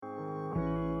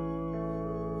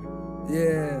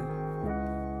Yeah.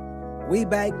 We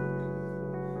back.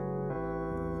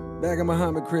 Back in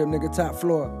Muhammad crib, nigga, top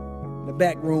floor. In the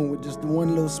back room with just the one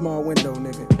little small window,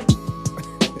 nigga.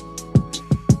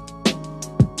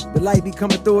 The light be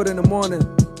coming through it in the morning.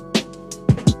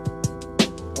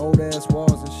 Old ass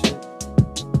walls and shit.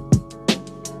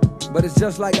 But it's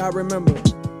just like I remember.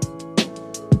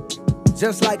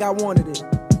 Just like I wanted it.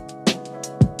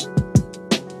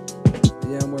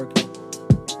 Yeah, I'm working.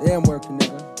 Yeah, I'm working,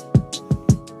 nigga.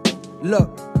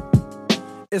 Look.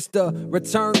 It's the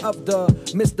return of the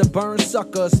Mr. Burn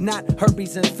suckers, not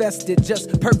herpes infested,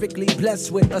 just perfectly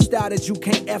blessed with a style that you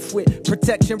can't F with.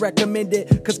 Protection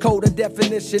recommended, cause code a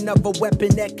definition of a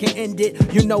weapon that can end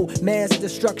it. You know, mass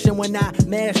destruction when I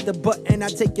mash the button. I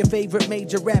take your favorite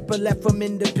major rapper, left from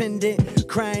independent,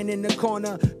 crying in the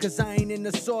corner, cause I ain't in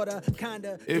the sorta,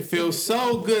 kinda. It feels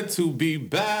so good to be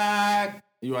back.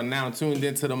 You are now tuned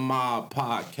into the Mob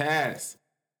Podcast.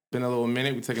 Been a little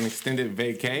minute. We took an extended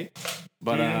vacay.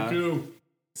 But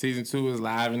season 2 is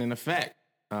live and in effect.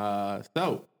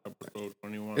 So episode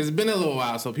 21. It's been a little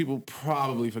while, so people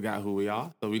probably forgot who we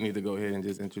are. So we need to go ahead and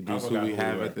just introduce who we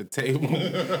have at the table.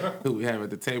 Who we have at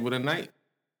the table tonight.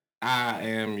 I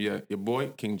am your boy,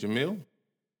 King Jamil.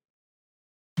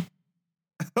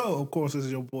 Oh, of course, it's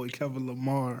your boy Kevin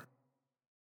Lamar.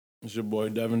 It's your boy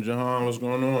Devin Jahan. What's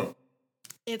going on?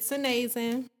 It's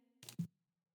amazing.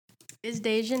 It's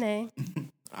Dejanay.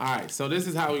 All right, so this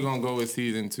is how we're gonna go with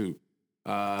season 2.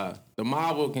 The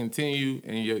mob will continue,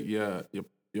 and your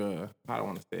I don't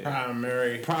want to say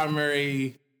it.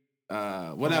 primary,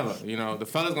 whatever. You know, the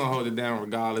fella's gonna hold it down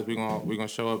regardless. We're gonna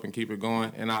show up and keep it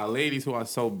going. And our ladies who are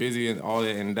so busy in all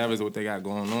their endeavors, what they got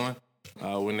going on,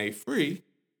 when they free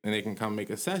and they can come make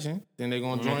a session, then they're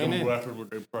gonna join in. With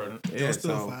their partner. Yeah,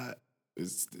 so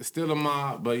it's still a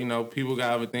mob, but you know, people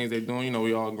got other things they're doing. You know,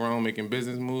 we all grown making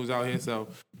business moves out here. So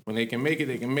when they can make it,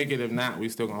 they can make it. If not, we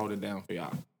still gonna hold it down for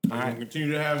y'all. All right.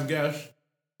 Continue to have guests.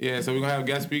 Yeah, so we're gonna have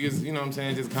guest speakers, you know what I'm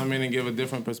saying, just come in and give a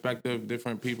different perspective,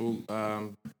 different people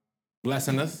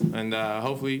blessing us. And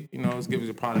hopefully, you know, let's give us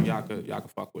a product y'all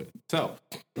could fuck with. So,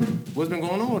 what's been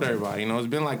going on with everybody? You know, it's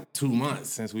been like 2 months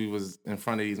since we was in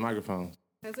front of these microphones.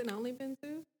 Has it only been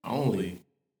 2? Only.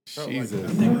 Jesus. I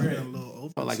think it's been a little open.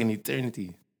 Felt like an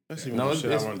eternity. That's even the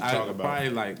shit I want to talk about. Probably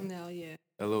like No, yeah.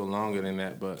 a little longer than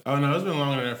that, but Oh, no, it's been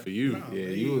longer than that for you. yeah,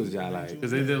 you was just like, Because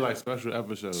they did like special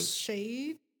episodes.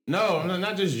 Shade? No,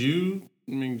 not just you.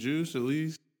 I mean, Juice at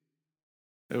least.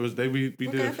 It was we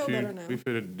did I a feel few. better now. We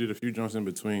did a few joints in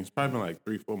between. It's probably been like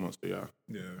 3-4 months for y'all.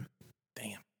 Yeah.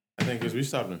 damn. I think because we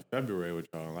stopped in February with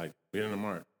y'all, like beginning of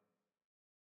March.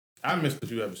 I missed a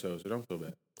few episodes, so don't feel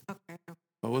bad. Okay.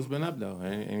 But what's been up though?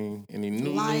 Any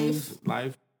new Life. news?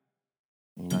 Life?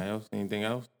 Anybody else? Anything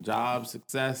else? Job,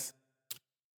 success?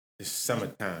 It's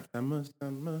summertime. Summer.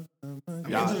 I'm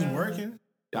Y'all- just working.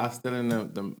 Y'all still in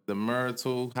the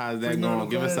marital? How's that Premarital going?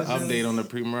 Give us an classes. update on the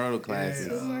premarital classes.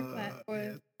 Two more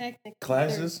or technically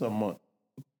Classes or month?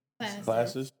 classes.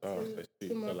 Classes? Oh, I see.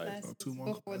 Two more So like, classes 2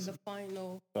 months before the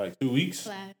final like 2 weeks?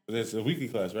 class. It's a weekly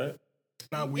class, right?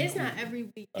 Not weekly. It's not every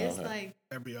week. Oh, It's okay. like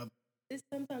every other. it's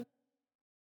sometimes.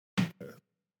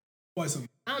 Twice a month.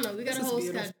 I don't know. We got This a is whole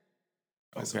beautiful.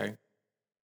 schedule. Okay.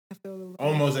 I feel a little.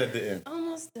 Almost at the end.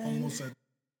 Almost done. Almost at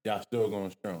Y'all still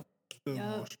going strong. still Yup.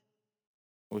 more.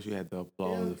 Wish you had the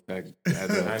applause Yeah. effect. Had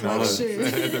the I applause know.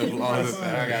 had the applause I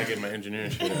effect. gotta get my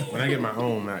engineering shit up. When I get my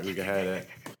own Mac, we can have that.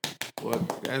 Well,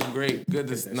 that's great. Good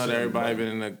to know that shit everybody right.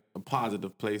 been in a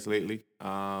positive place lately.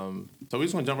 So we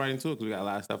just want to jump right into it because we got a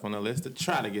lot of stuff on the list to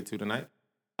try to get to tonight.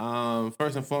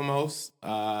 First and foremost,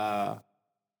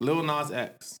 Lil Nas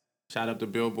X shot up the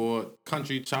Billboard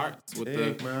country charts with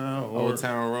the Old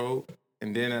Town Road.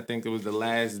 And then I think it was the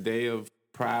last day of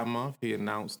Pride Month. He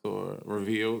announced or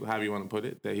revealed, however you want to put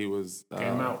it, that he was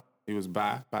Came out. He was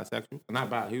bisexual. Not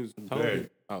bi. He was Gay. totally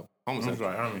I'm homosexual.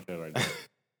 sorry, I don't mean shit like that.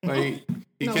 But he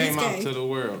No, came he's out gay. to the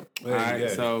world. All Yeah, right,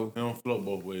 so it don't float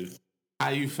both ways. how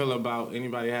you feel about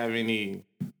anybody have any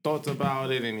thoughts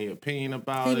about it, any opinion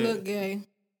about He it? looked gay.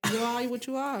 You are what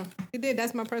you are. He did.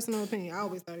 That's my personal opinion. I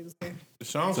always thought he was gay. The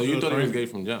song So you still thought he was crazy.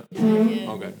 gay from jump?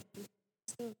 Yeah. Okay.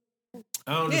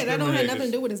 I don't Yeah, that don't have discriminate, nothing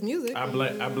to do with his music. I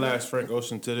blast Frank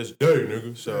Ocean to this day,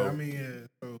 nigga. So I mean, yeah.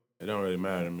 So it don't really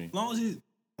matter to me. as long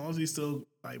as he's still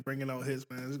like bringing out hits,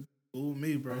 man, it's cool with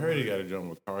me, bro. I heard he got a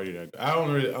jump with Cardi.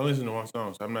 I listen to one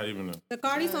song, so I'm not even The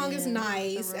Cardi song is yeah.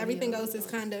 nice. The Everything Romeo. else is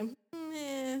kind of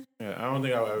meh. Yeah, I don't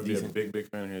think I would ever be a big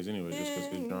fan of his anyway, just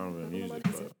because his genre of music.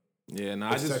 But Yeah, no,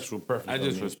 his sexual preference. I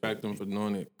just don't respect him for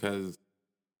doing it because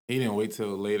he didn't wait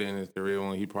till later in his career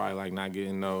when he probably like not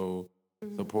getting no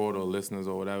support or listeners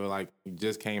or whatever. Like he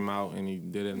just came out and he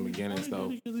did it in the beginning,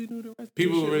 so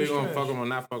people really gonna fuck him or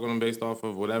not fuck with him based off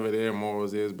of whatever their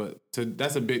morals is. But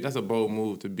that's a bold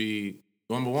move to be.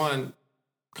 Number one,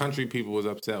 country people was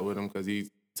upset with him because he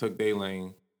took their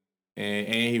lane, and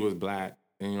he was black,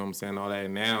 and you know what I'm saying, all that.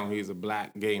 And now he's a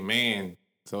black gay man,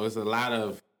 so it's a lot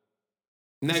of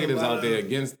negatives out there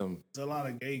against him. There's a lot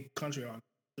of gay country artists.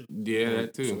 Yeah,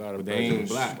 that too. But they ain't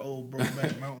black. Old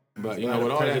Brokeback Mountain. But you know,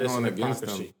 with all that going against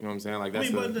them, you know what I'm saying? Like that's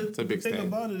a big thing. The thing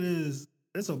about it is,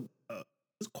 there's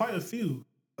quite a few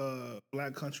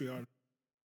black country artists,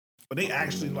 but they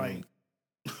actually like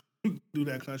do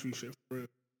that country shit for real.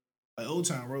 Like Old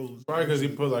Town Road. Probably because he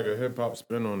put like a hip hop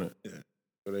spin on it. Yeah.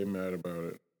 So they mad about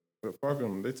it. But fuck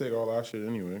them, they take all our shit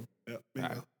anyway.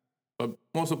 Yeah. But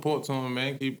more support to him,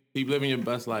 man. Keep living your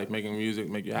best life, making music,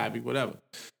 make you happy, whatever.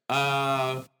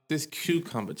 This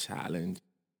cucumber challenge.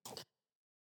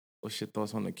 What's your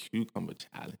thoughts on the cucumber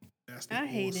challenge? I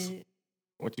hate it.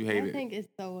 What you hate I think it's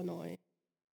so annoying.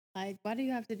 Like, why do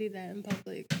you have to do that in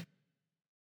public?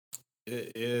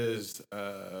 It is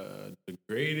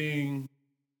degrading.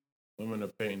 Women are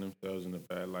painting themselves in a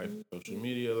bad light for social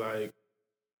media. Like,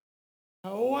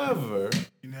 however,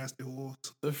 you nasty horse.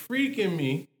 The freak in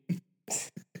me,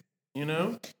 you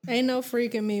know, ain't no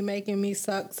freak in me making me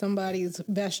suck somebody's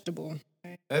vegetable.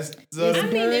 That's I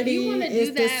mean, if you want to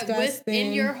do that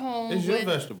within your home, it's your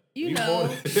vegetable. You know,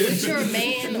 with your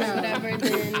man or whatever,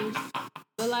 then.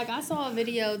 But like, I saw a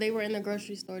video. They were in the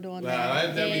grocery store doing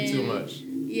that. That'd be too much.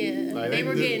 Yeah, like, they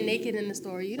were getting naked in the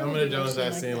store. You some of the Jones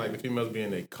I've seen, like the females be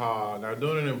in their car. Now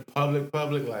doing it in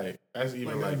public, like that's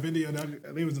even like that video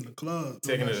that they was in the club.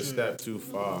 Taking it a step too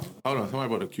far. Hold on, somebody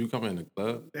bought a cucumber in the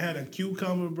club. They had a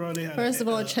cucumber, bro. They had first of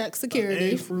all, check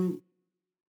security. Egg fruit.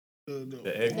 The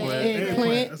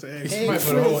eggplant. That's an eggplant. You might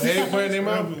put a whole eggplant in their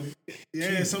mouth.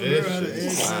 Yeah, some girl had an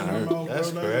eggplant in her mouth, bro.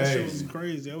 That's That shit was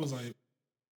crazy. I was like.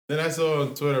 Then I saw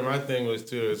on Twitter, my thing was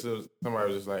too, somebody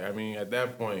was just like, I mean, at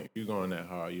that point, if you're going that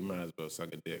hard, you might as well suck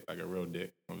a dick, like a real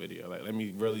dick on video. Like, let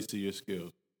me really see your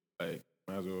skills. Like,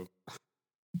 might as well.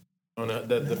 On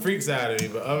the freak side of me,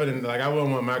 but other than, like, I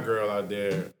wouldn't want my girl out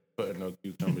there putting no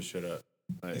cucumber shit up.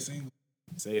 Like,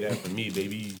 say that for me,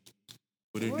 baby.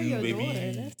 What it do,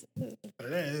 baby?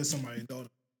 That is somebody's daughter.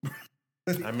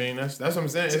 I mean, that's what I'm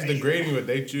saying. It's degrading, but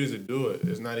they choose to do it.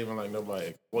 It's not even like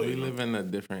nobody. We live in a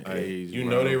different age. You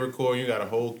know they record. You got a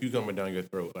whole cucumber down your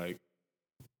throat. Like,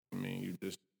 I mean, you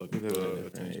just looking for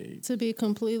attention. To be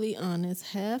completely honest,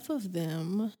 half of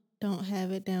them don't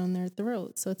have it down their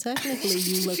throat. So technically,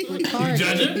 you look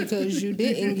retarded because you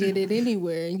didn't get it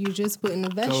anywhere, and you just put in a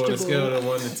vegetable on a scale of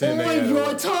 1 to 10, on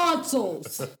your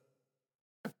tonsils.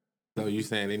 So you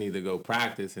saying they need to go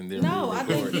practice and then no, I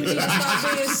think you need to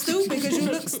stop being stupid because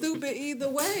you look stupid either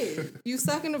way. You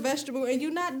sucking a vegetable and you're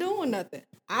not doing nothing.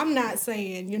 I'm not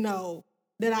saying,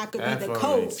 that I could be the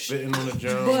coach. Spitting on the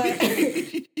drum.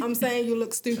 But I'm saying you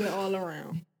look stupid all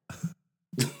around.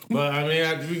 But I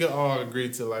mean, we can all agree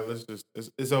to like, let's just,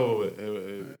 it's over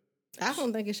with. I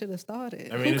don't think it should have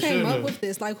started. I mean, who came up with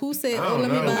this? Like, who said, let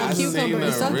me buy a cucumber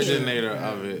and suck it? I seen the originator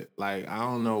of it. Like, I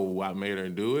don't know what made her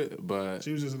do it, but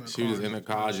she was in the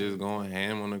car just going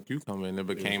ham on a cucumber, and it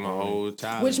became a whole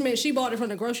challenge. Which meant she bought it from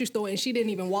the grocery store, and she didn't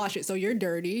even wash it, so you're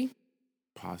dirty.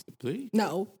 Possibly.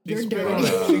 No, you're dirty.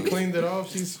 She cleaned it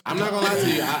off. I'm not going to lie to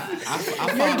you.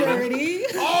 I you're dirty.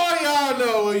 All y'all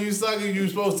know when you sucking, you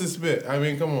supposed to spit. I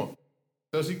mean, come on.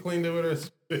 So she cleaned it with her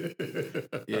spit.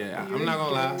 Yeah, I'm not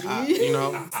gonna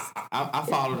lie. I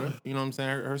followed her. You know what I'm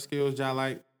saying? Her skills, y'all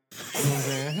like. You know what I'm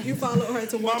saying? You followed her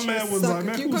to watch my man her was suck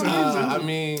like, a cucumber. I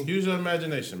mean, use your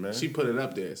imagination, man. She put it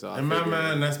up there, so in my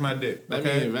mind, that's my dick. Let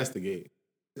me investigate.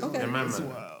 Okay. In my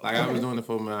mind, like I was doing it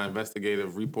for my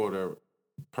investigative reporter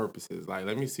purposes. Like,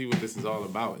 let me see what this is all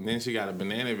about. And then she got a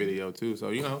banana video too.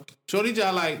 So shorty,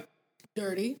 y'all like.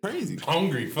 Dirty. Crazy.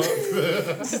 Hungry. Fuck.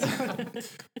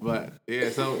 But yeah,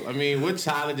 so I mean, what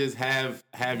challenges have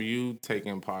you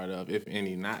taken part of, if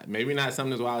any? Maybe not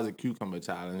something as wild as a cucumber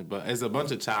challenge, but it's a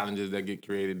bunch of challenges that get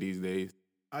created these days.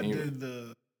 I did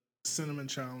the cinnamon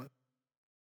challenge.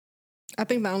 I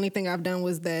think the only thing I've done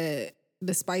was the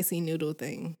spicy noodle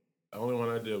thing. The only one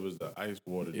I did was the ice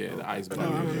water. Yeah, the ice water.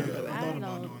 I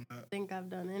don't think I've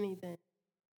done anything.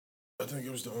 I think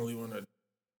it was the only one I did.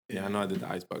 Yeah, I know I did the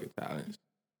ice bucket challenge.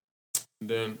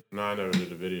 Then, I never did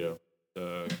the video.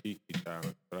 The Kiki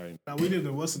challenge. Now, we did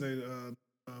the, what's the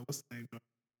name?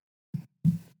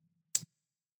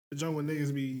 The joint when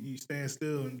niggas you stand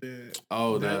still and then.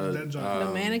 Oh, that joint.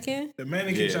 The mannequin? The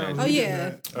mannequin challenge. Oh,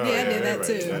 yeah. I did that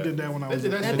too. I did that when I was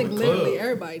I think literally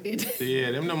everybody did.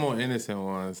 Yeah, them the more innocent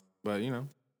ones. But,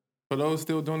 for those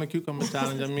still doing the cucumber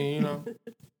challenge, I mean,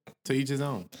 To each his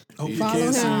own. Follow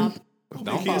him.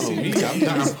 Don't follow me. I'm trying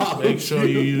to follow. Make sure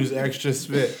you use extra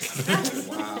spit.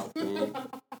 Wow, fool.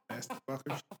 Nasty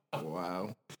fuckers.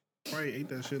 Wow. Probably ate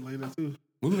that shit later too.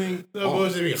 Moving No on.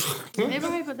 bullshit. They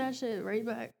probably put that shit right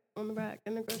back on the rack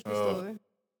in the grocery store.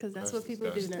 Because that's what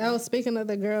people do now. Oh, speaking of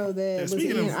the girl that was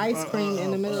speaking eating of, ice cream in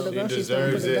the middle of the she grocery store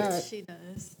and put deserves it it. back. She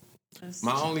does. That's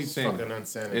My only thing Fucking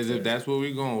unsanitary. is if that's where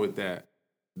we going with that,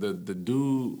 the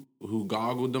dude who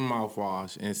goggled the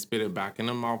mouthwash and spit it back in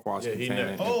the mouthwash Yeah, he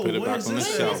container never- and put it what back is on the this?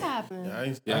 When shelf. this happened? Yeah,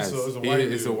 I Yes, saw it was a he- white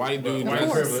it's dude. a white dude White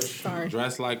dressed- privilege. Sorry.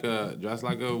 dressed like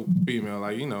a female,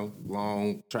 like, you know,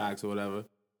 long tracks or whatever.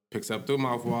 Picks up the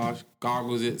mouthwash,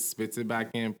 goggles it, spits it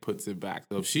back in, puts it back.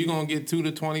 So if she gonna get 2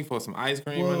 to 20 for some ice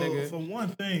cream, Well, my nigga, for one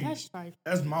thing, That's right.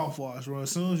 that's mouthwash, bro.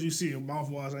 As soon as you see a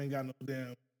mouthwash, I ain't got no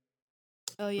damn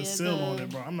Oh, yeah. the seal on it,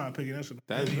 bro. I'm not picking that shit up.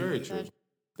 that's very true. That's-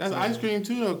 That's ice cream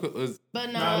too, though. But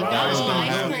no, Nah, not right. all Don't ice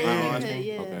have cream. it. Because, Okay.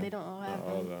 yeah, they don't all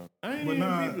have them. I ain't But even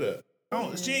nah, peep that. I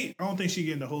don't think she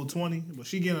getting the whole 20, but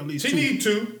she getting at least She 2. need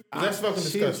 2. That's fucking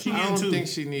disgusting. I getting don't 2. think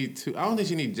she need 2. I don't think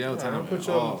she need jail time don't put at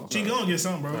your- all. She gonna get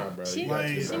something, bro. Nah, bro. She, you got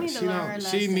Like, to, she bro. need to learn her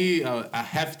lesson. She need a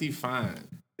hefty fine.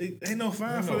 Ain't no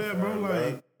fine Ain't for no that, bro. fine, Like,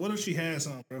 bro. what if she had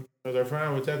something, bro? Because her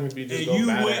friend would technically just And go you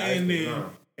buy went that ice in cream, there huh?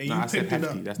 and No, you I said picked it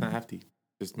hefty. up. That's not hefty.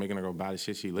 Just making her go buy the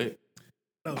shit she lit.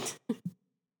 No.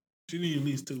 She need at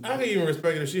least 2. I Bro. could even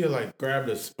respect it if she had like grabbed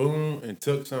a spoon and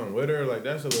took something with her. Like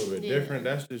that's a little bit Yeah. different.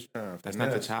 That's just trying. That's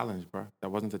not the challenge, bro. That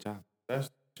wasn't the challenge. That's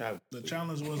challenge. The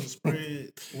challenge was to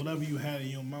spread whatever you had in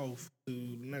your mouth to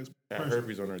the next Got person.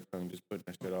 herpes on her tongue, just putting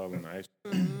that shit all in the ice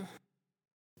cream.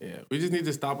 Yeah, we just need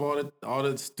to stop all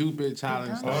the stupid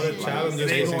challenges. All the Like, challenges it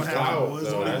ain't chasing gonna happen, clout, boys.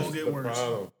 It's though. only That's gonna get the worse.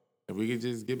 problem. If we could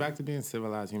just get back to being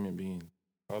civilized human beings.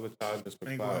 All the challenges for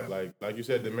Ain't gonna clout. happen. Like you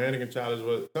said, the mannequin challenge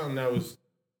was something that was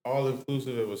all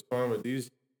inclusive. It was fun, but these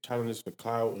challenges for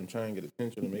clout and trying to get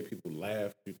attention and make people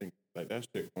laugh, you think like that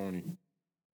shit corny.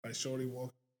 Like Shorty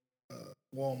walk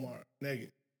Walmart naked.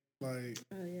 Like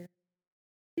Oh, yeah.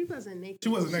 She wasn't naked. she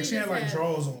wasn't naked. She had just like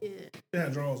drawers on. Yeah. She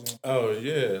had drawers on. Oh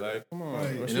yeah, like come on. Right.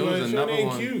 When And she it was wasn't- another she ain't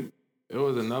one. cute. It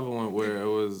was another one where it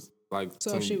was like So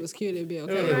some, if she was cute, it'd be It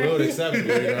was okay. a little acceptable,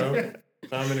 you know.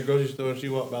 If I'm in the grocery store and she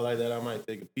walked by like that, I might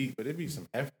take a peek. But it'd be some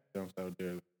hefty jumps out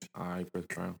there. all right, Chris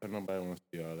Brown. But nobody wants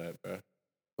to see all that, bro.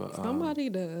 But Somebody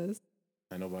does.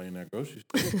 Ain't nobody in that grocery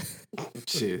store.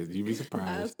 shit, you be I was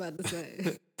surprised. about to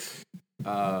say.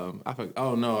 I forgot.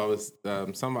 Oh no, I was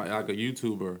somebody like a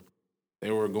YouTuber. They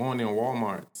were going in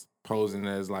Walmart's posing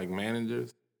as like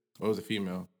managers. Or it was a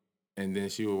female, and then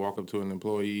she would walk up to an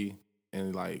employee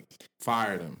and like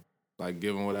fire them, like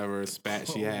give them whatever spat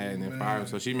she had, and then fire them.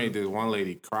 So she made this one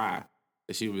lady cry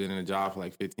that she was in the job for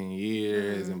like 15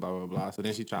 years and blah blah blah. So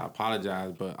then she tried to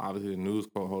apologize, but obviously the news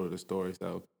caught hold of the story.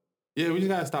 So yeah, we just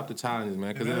gotta stop the challenges,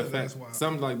 man, because And it that's affects wild.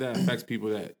 something like that affects people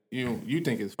that you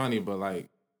think is funny, but like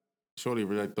Shorty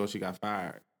really thought she got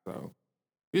fired. So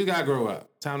you just gotta grow up.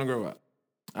 Time to grow up.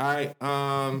 All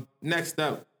right. Next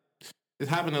up, it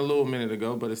happened a little minute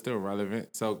ago, but it's still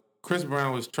relevant. So Chris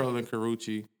Brown was trolling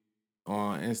Karrueche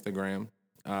on Instagram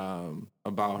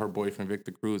about her boyfriend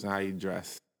Victor Cruz and how he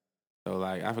dressed. So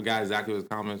like I forgot exactly what his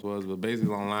comments was, but basically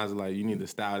along the lines of like, you need to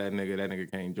style that nigga. That nigga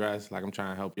can't dress. Like I'm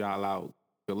trying to help y'all out.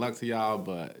 Good luck to y'all,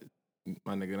 but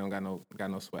my nigga don't got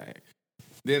no swag.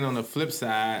 Then on the flip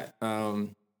side,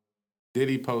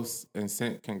 Diddy posts and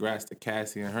sent congrats to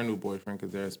Cassie and her new boyfriend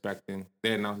because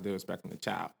they announced they're expecting a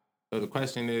child. So the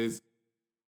question is,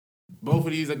 both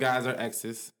of these guys are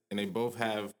exes, and they both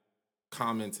have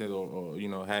commented or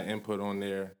had input on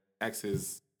their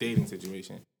ex's dating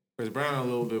situation. Chris Brown a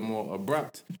little bit more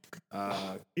abrupt.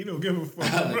 He don't give a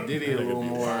fuck. Diddy a little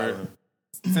more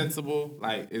sensible.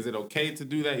 Like, is it okay to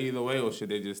do that either way, or should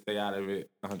they just stay out of it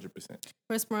 100%?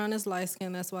 Chris Brown is light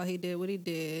skinned. That's why he did what he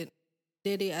did.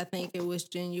 Diddy, I think it was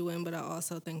genuine, but I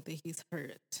also think that he's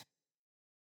hurt.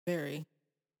 Very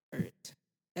hurt.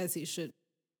 As he should.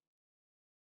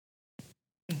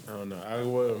 I don't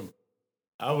know.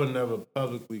 I would never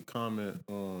publicly comment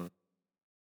on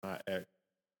my ex.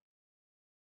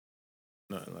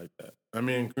 Nothing like that. I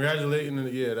mean, congratulating her,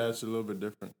 yeah, that's a little bit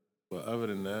different. But other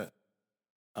than that,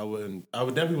 I would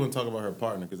definitely wouldn't talk about her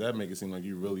partner because that make it seem like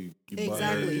you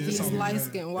Exactly. Yeah, He's something light like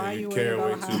skinned. and Why are you you care worried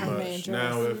way about too how her man much. dressed?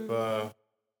 Now, if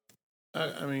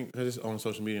I mean, because it's on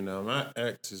social media now, my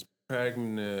ex is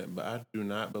pregnant, but I do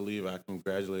not believe I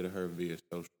congratulated her via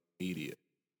social media.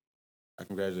 I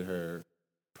congratulated her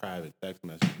private text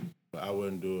message, but I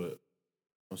wouldn't do it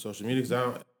on social media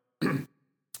because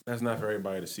that's not for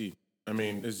everybody to see. I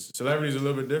mean, celebrities are a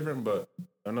little bit different, but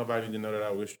don't nobody need to know that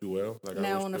I wish you well. Like I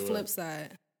Now, wish on the you flip well.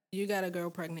 side, you got a girl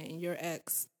pregnant and your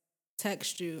ex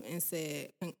text you and said,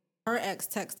 her ex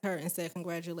texted her and said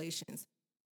congratulations,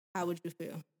 how would you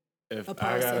feel? If I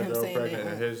Opposed got to a him girl saying pregnant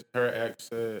that. and her ex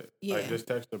said, Yeah. like, just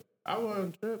text her, I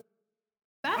wouldn't trip.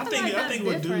 I think- like I that's think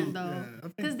what different dude- though. yeah, I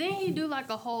think- Because then he do like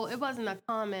a whole. It wasn't a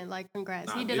comment like congrats.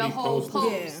 Nah, he did did a he whole post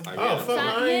post. it? Like, Oh, fuck,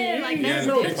 I ain't. Yeah, like Yeah, that's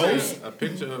no different. post. a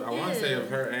picture of, I want to say of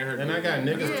her and her. And I got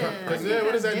niggas, Yeah, because I think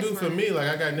what does that's that do for different. me? Like,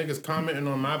 I got niggas commenting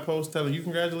on my post telling you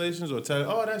congratulations or telling,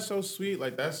 oh, that's so sweet.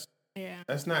 Like, that's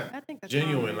not I think a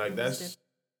genuine. comment Like, is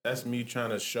that's me trying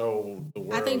to show the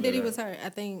world. I think Diddy that was hurt. I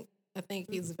think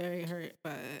he's very hurt,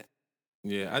 but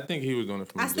Yeah, I think he was doing it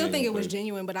from. I still think it was place.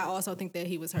 genuine, but I also think that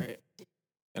he was hurt.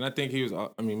 And I think he was. I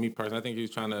mean, me personally, I think he was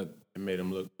trying to. It made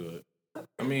him look good.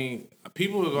 I mean,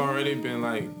 people have already been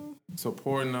like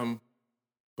supporting him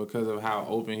because of how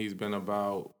open he's been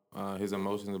about his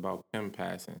emotions about Kim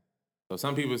passing. So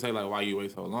some people say like, "Why you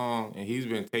wait so long?" And he's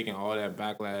been taking all that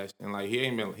backlash, and like he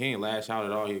ain't lash out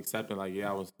at all. He accepted like, "Yeah,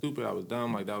 I was stupid, I was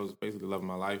dumb." Like that was basically the love of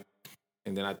my life.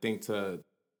 And then I think to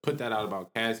put that out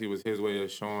about Cassie was his way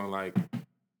of showing like,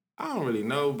 I don't really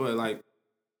know, but like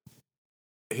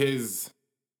his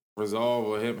resolve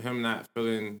or him not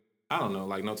feeling, I don't know,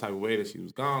 like no type of way that she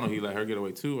was gone or he let her get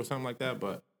away too or something like that.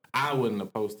 But I wouldn't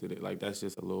have posted it. Like that's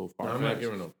just a little far No, fetched. I'm not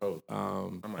giving no post.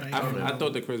 I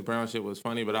thought the Chris Brown shit was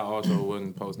funny, but I also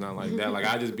wouldn't post nothing like that. Like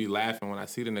I just be laughing when I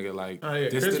see the nigga like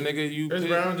this Chris, the nigga you Chris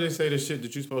picked? Brown just say the shit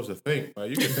that you supposed to think. Like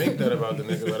you can think that about the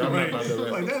nigga, but I'm not about to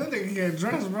Like that nigga can't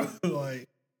dress, bro. Like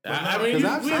I mean, 'Cause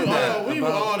I've seen that we've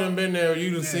about- all done been there.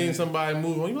 You done seen somebody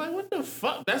move on. You like, what the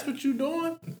fuck? That's what you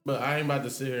doing? But I ain't about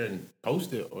to sit here and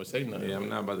post it or say nothing. Yeah, I'm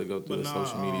not about to go through But the nah,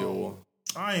 social media war.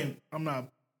 I'm not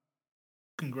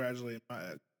congratulating my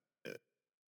ex.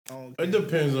 I don't It care.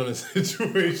 depends on the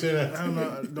situation. I'm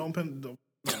not, don't depend. Don't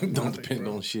nothing, depend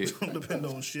bro. on shit. Don't depend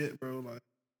on shit, bro. Like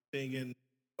thinking.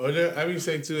 I would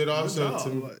say too. It also What's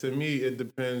up? to me it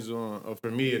depends on. Or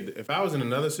for me, if I was in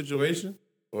another situation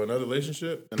or another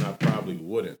relationship, then I probably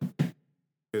wouldn't.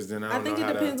 Because then I I don't think know it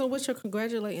how depends to. on what you're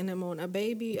congratulating him on. A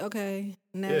baby, okay.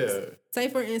 Next. Yeah. Say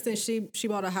for instance, she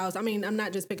bought a house. I mean, I'm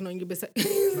not just picking on you, but say,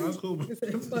 No, that's cool.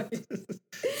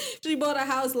 she bought a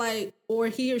house, like, or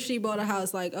he or she bought a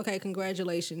house, like, okay,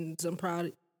 congratulations. I'm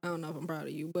proud. I don't know if I'm proud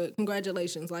of you, but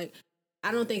congratulations. Like,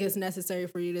 I don't think it's necessary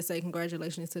for you to say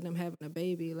congratulations to them having a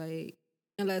baby, like,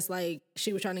 unless like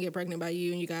she was trying to get pregnant by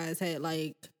you and you guys had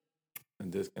like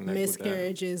And disconnect with that.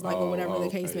 miscarriages, like, or whatever the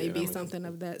case okay, may yeah, be, that makes something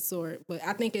of that sort. But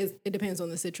I think it depends on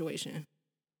the situation.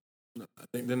 I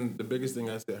think then the biggest thing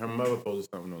I said, her mother posted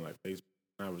something on like Facebook.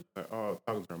 And I was like, oh,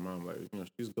 talking to her mom, like,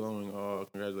 she's glowing. Oh,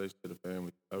 congratulations to the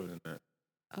family. Other than that,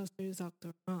 Oh, so you talked to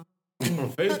her mom.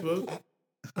 on Facebook,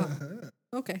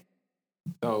 Okay.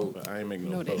 So but I ain't making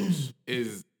no Noted. posts.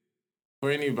 is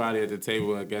for anybody at the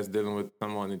table, I guess, dealing with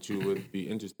someone that you would be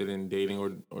interested in dating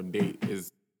or date,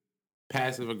 is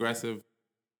passive aggressive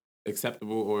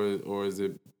acceptable or is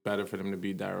it better for them to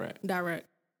be direct? Direct.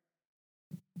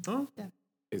 Huh?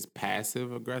 Is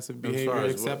passive aggressive As behavior far as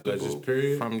what? acceptable Like just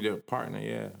period? from your partner?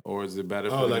 Yeah, or is it better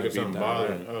for Oh, them like to if be something direct?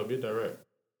 bothering. Oh, be direct.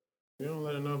 You don't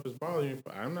let her know if it's bothering you.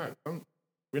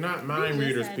 We're not mind just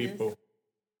readers, had this. people.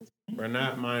 We're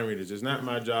not mind readers. It's not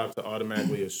my job to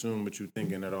automatically assume what you're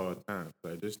thinking at all times.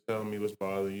 Like, just tell me what's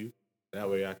bothering you. That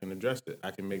way I can address it.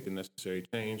 I can make the necessary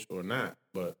change or not.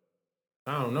 But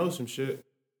I don't know some shit.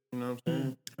 You know what I'm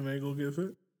saying? And they go get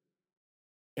fit.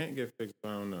 Can't get fixed if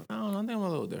I don't know. I don't know. I think I'm a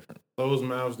little different. Closed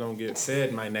mouths don't get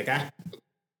fed, my nigga.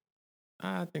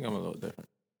 I think I'm a little different.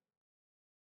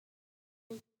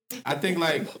 I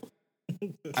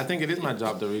think it is my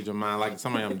job to read your mind. Like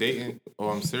somebody I'm dating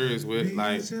or I'm serious with,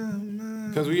 like,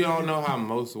 because we all know how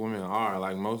most women are.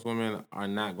 Like most women are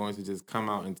not going to just come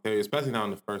out and tell you, especially not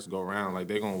on the first go round. Like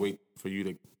they're gonna wait for you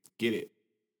to get it.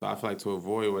 So I feel like to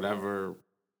avoid whatever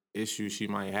issue she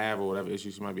might have or whatever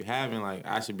issue she might be having, like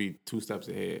I should be 2 steps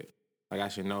ahead. Like I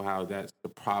should know how that's to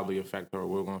probably affect her or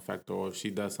will gonna affect her, or if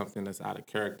she does something that's out of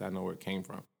character, I know where it came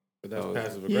from. But that's So-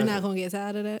 passive aggressive. You're not gonna get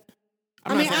tired of that.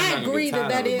 I'm I not mean, saying I'm I not gonna agree get that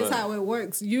tired that of it, is but- how it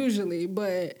works usually,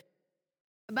 but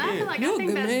But I feel like You're I a think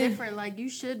good that's man. different. Like you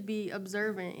should be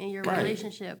observant in your Right.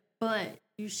 relationship, but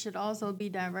you should also be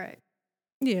direct.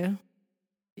 yeah.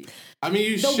 I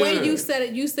mean, you The should. way you said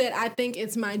it, you said, I think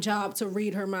it's my job to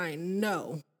read her mind.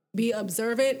 No. Be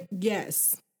observant,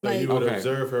 yes. Like Like, you would Okay.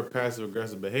 observe her passive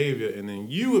aggressive behavior, and then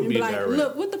you would and be be like, direct.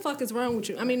 look, what the fuck is wrong with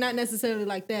you? I mean, not necessarily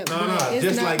like that. No, but no, it's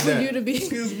just not like for that. you to be.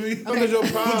 Excuse me. What is your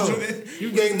problem?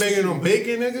 You gang banging on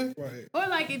bacon, nigga? Right. Or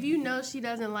like if you know she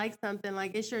doesn't like something,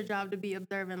 like it's your job to be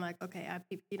observant. Like, okay, I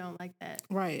peep, you don't like that,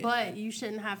 Right. but you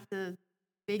shouldn't have to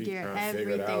figure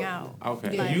everything out.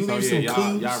 Okay. Like, you leave some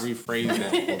clues? Y'all rephrase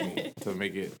that for me to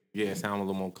make it, sound a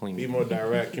little more clean. Be more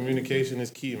direct. Communication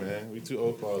is key, man. We too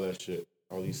old for all that shit.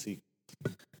 All these secrets.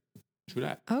 True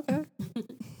that. Okay.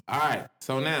 All right.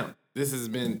 So now, this has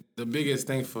been the biggest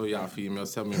thing for y'all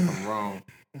females. Tell me if I'm wrong.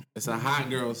 It's a hot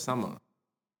girl summer.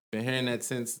 Been hearing that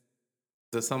since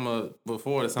the summer,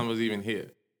 before the summer's even here.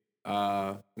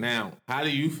 Now, how do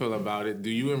you feel about it? Do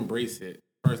you embrace it?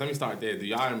 First, let me start there. Do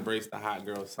y'all embrace the hot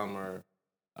girl summer?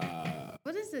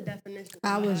 What is the definition?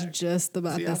 I was just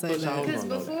about to say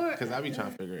that. Because I be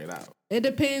trying to figure it out. It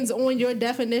depends on your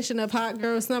definition of hot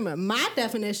girl summer. My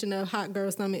definition of hot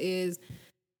girl summer is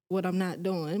what I'm not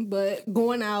doing, but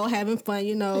going out, having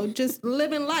fun, just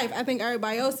living life. I think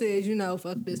everybody else is,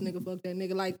 fuck this nigga, fuck that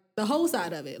nigga, like the whole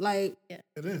side of it. Like, It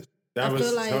is. That I was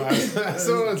feel like- I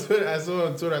saw on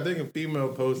Twitter. I think a female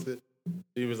posted.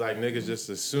 She was like, "Niggas just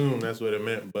assume that's what it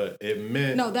meant," but it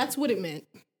meant no, that's what it meant.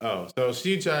 Oh, so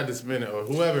she tried to spin it, or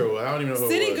whoever it was. I don't even know who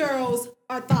City it was. girls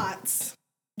are thoughts.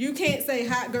 You can't say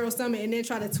hot girl summer and then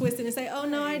try to twist it and say, oh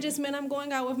no, I just meant I'm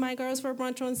going out with my girls for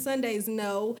brunch on Sundays.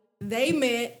 No, they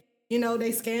meant, they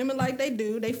scamming like they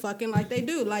do, they fucking like they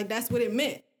do. Like, that's what it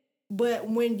meant. But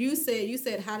when you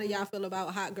said, how do y'all feel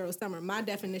about hot girl summer? My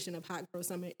definition of hot girl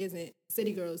summer isn't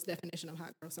City girls' definition of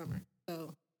hot girl summer.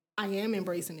 So I am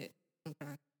embracing it.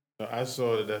 Okay. So I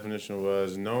saw the definition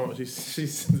was she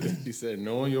said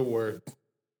knowing your worth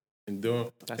and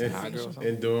doing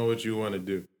and doing what you want to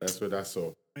do. That's what I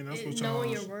saw. I mean, that's what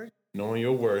Knowing your worth. Knowing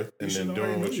your worth and You then should doing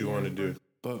already what know you your want to worth. do.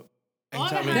 But All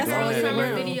the anytime hot it's girl doing that, summer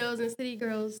it will. videos and City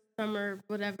Girls summer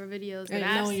whatever videos that Ain't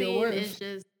I've knowing your seen worth. is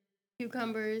just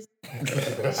cucumbers,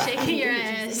 shaking your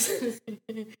ass,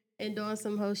 and doing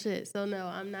some whole shit. So no,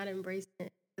 I'm not embracing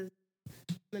it because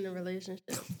I'm in a relationship.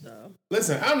 So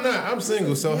Listen, I'm not. I'm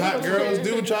single. So hot girls,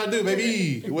 do what y'all do,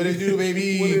 baby. What it do,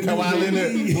 baby? Kawhi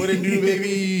Leonard. What it do,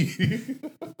 baby?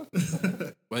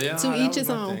 But yeah, To that each was his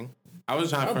my own. thing. I was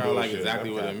trying to figure out like bullshit. exactly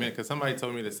I'm what it capping. meant because somebody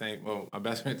told me the same. Well, my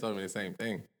best friend told me the same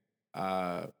thing. It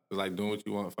was like doing what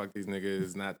you want, fuck these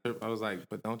niggas, not trip. I was like,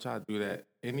 but don't y'all do that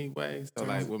anyway? So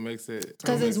like, what makes it?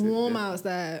 Because what it's makes it warm different?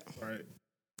 outside Right.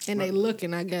 and they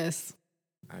looking, I guess.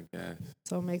 I guess.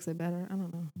 So it makes it better. I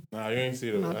don't know. Nah, you ain't see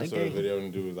the. Not I the saw the game. video and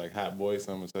the dude was like hot boy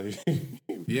summer. So he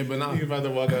Yeah, but no. he about to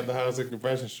walk out the house in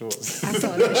compression shorts. I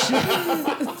saw that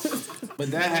shit.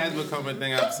 But that has become a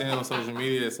thing I've seen on social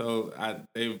media. So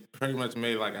they pretty much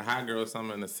made like a hot girl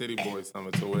summer and a city boy summer,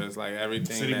 to where it's like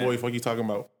everything. City that, boy, fuck you talking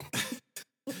about?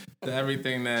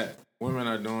 everything that women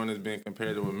are doing is being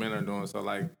compared to what men are doing. So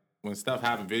like when stuff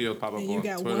happens, videos pop up And on you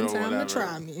got Twitter one or time whatever. to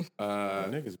try me.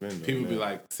 Niggas been doing People be that.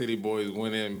 like, city boys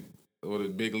winning with a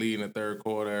big lead in the third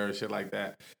quarter or shit like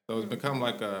that. So it's become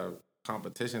like a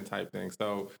competition type thing.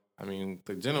 So, I mean,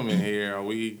 the gentlemen here, are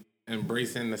we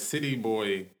embracing the city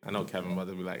boy? I know Kevin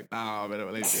mother be like, nah, better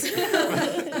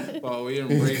relationship. Well, we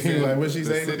embracing Like, what she the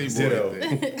saying? city Zero. boy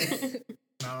thing.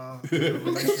 Nah.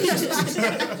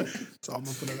 So I'm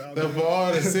gonna put it out So there. for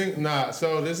all the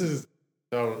so this is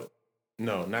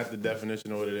no, not the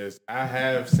definition of what it is. I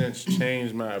have since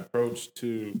changed my approach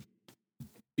to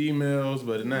females,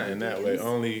 but not in that way.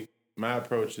 Only my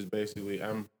approach is basically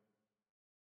I'm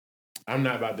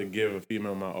not about to give a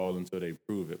female my all until they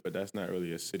prove it, but that's not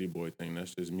really a city boy thing.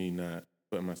 That's just me not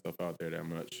putting myself out there that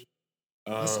much.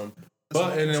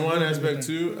 But in the one aspect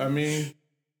too, I mean,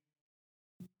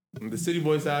 the city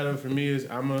boy side of it for me is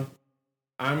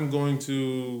I'm going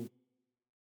to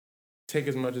take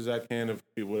as much as I can of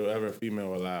whatever a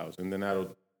female allows, and then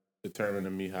that'll determine to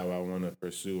me how I want to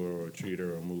pursue her or treat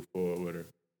her or move forward with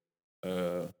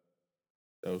her.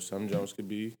 So some Jones could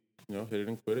be, hit it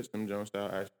and quit it. Some Jones I'll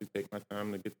actually take my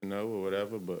time to get to know or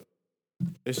whatever, but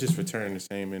it's just returning the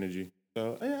same energy.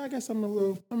 So yeah, I guess I'm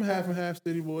half and half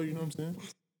city boy. You know what I'm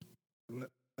saying?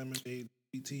 Lemonade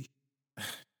BT.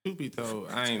 Truth be told,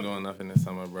 I ain't doing nothing this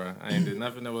summer, bro. I ain't did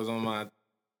nothing that was on my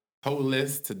whole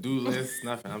list, to-do list,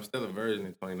 nothing. I'm still a virgin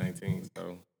in 2019,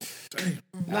 so. I'm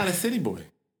not a city boy.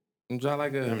 I'm just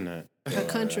like I'm not. A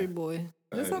country boy.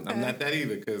 It's okay. I'm not that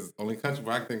either, because only country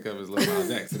boy I think of is Lil Nas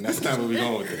X, and that's not where we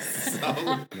going with this.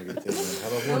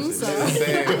 So, I'm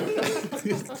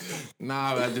sorry.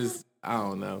 nah, I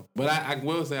don't know. But I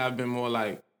will say I've been more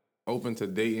like open to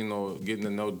dating or getting to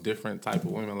know different type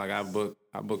of women. Like I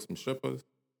booked some strippers.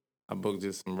 I booked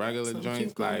just some regular Some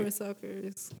joints. cucumber Like,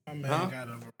 suckers. My man Huh? got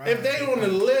a variety. If they on the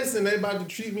list and they about to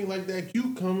treat me like that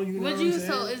cucumber, you know what I'm saying?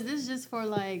 so is this just for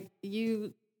like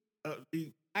you?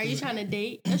 He- Are you trying to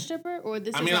date a stripper or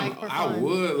this I is mean, like for I fun?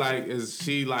 would like. Is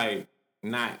she like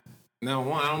not? Now,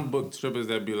 one, I don't book strippers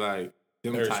that be like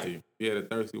them Thirsty. type. Yeah, the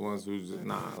thirsty ones who just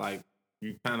like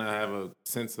you kind of have a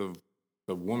sense of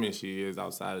the woman she is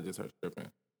outside of just her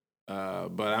stripping.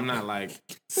 But I'm not like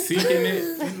seeking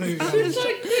it.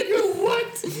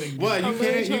 What? You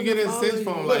can't. You get a sense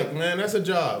from like, man, that's a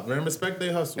job, man. Respect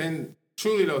their hustle. And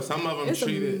truly though, some of them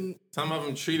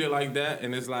treat it like that,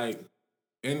 and it's like,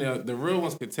 and the real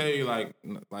ones could tell you like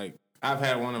I've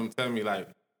had one of them tell me like,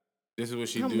 this is what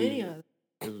she do. How many of them?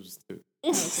 It was 2.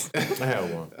 I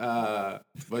had one.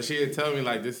 But she would tell me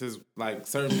like, this is like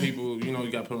certain people, you know,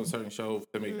 you got to put on a certain show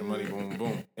to make your money, boom,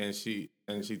 boom. And she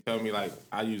tell me like,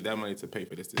 I use that money to pay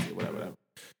for this, whatever.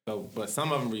 So, but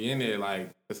some of them be in there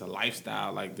like, it's a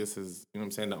lifestyle. Like this is, you know what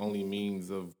I'm saying, the only means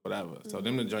of whatever. So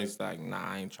them the joints like, nah,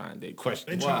 I ain't trying to date.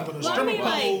 Question. Well, I mean,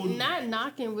 like, not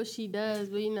knocking what she does,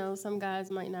 but you know, some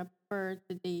guys might not prefer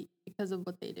to date because of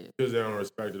what they do. Because they don't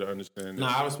respect it or understand it.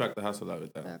 Nah, I respect the hustle of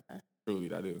it though. Okay.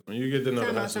 Truly, I do. When you get to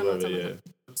know the hustle of it, yeah.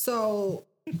 So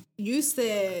you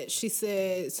said, she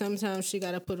said sometimes she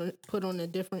got to put on a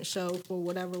different show for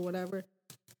whatever.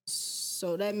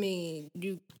 So that means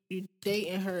you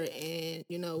dating her, and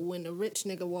you know when the rich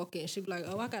nigga walk in, she be like,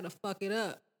 "Oh, I gotta fuck it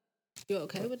up." You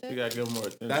okay with that? You gotta give more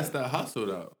attention. That's the hustle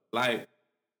though. Like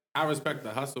I respect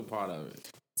the hustle part of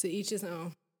it. To each his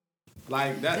own.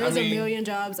 Like that. There's a million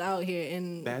jobs out here,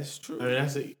 and that's true.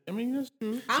 That's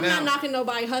true. I'm not knocking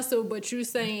nobody hustle, but you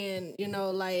saying, you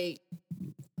know, like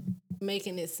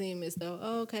making it seem as though,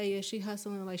 oh, okay, yeah, she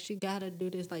hustling, like she gotta do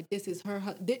this, like this is her.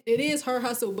 It is her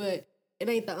hustle, but it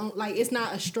ain't like it's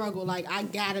not a struggle. Like I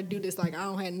gotta do this. Like I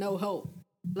don't have no hope.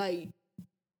 Like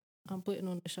I'm putting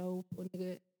on the show for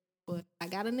nigga, but I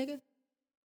got a nigga.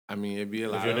 I mean, it'd be a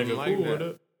lot of them like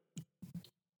that.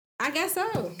 I guess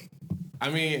so. I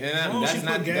mean, and well, that's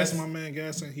not gas. My man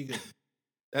gas, and he could.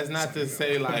 That's not to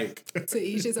say like to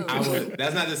each his own.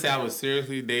 That's not to say I would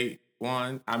seriously date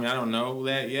one. I mean, I don't know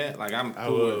that yet. Like I'm I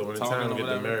would. When the time we get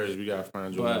the marriage, we gotta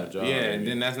find you another job. Yeah, and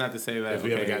then that's not to say that if we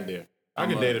haven't got there. I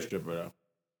can date a stripper though.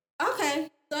 Okay,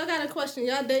 so I got a question.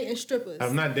 Y'all dating strippers?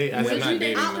 I'm not dating. I'm not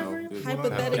dating.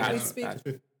 Hypothetically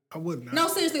speaking, I would not. No,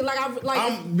 seriously.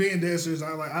 I'm being dead serious.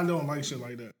 I don't like shit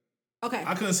like that. Okay.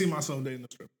 I couldn't see myself dating a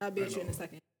stripper. I'll be with you in a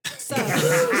second. So,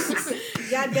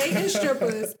 y'all dating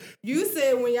strippers. You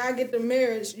said when y'all get the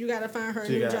marriage, you gotta find her a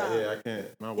new job. Yeah, I can't.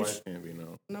 My wife can't be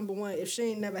no. Number one, if she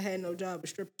ain't never had no job, a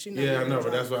stripper, she not. Yeah, I know,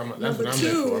 but that's what I'm there for.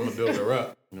 I'm gonna build her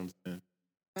up. You know what I'm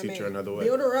saying? Teach her another way.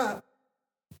 Build her up.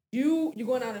 You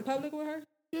going out in public with her?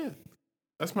 Yeah,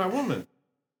 that's my woman.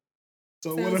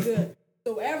 So sounds good.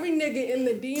 So every nigga in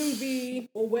the DMV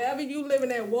or wherever you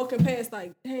living at walking past,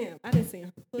 like, damn, I didn't see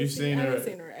her pussy. You seen her? I didn't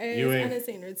see her ass. I didn't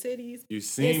see her titties. You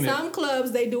seen in some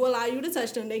clubs, they do allow you to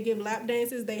touch them. They give lap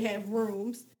dances. They have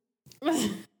rooms.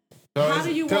 How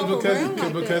do you walk around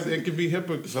like because that? it could be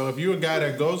hypocritical. So if you're a guy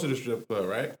that goes to the strip club,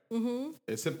 right? Mm-hmm.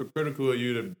 It's hypocritical of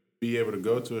you to be able to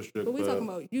go to a strip club. But we talking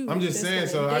about you. I'm just saying,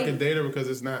 so I can date her because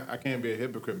it's not. I can't be a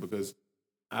hypocrite because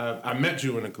I met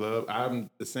you in the club. I'm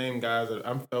the same guys that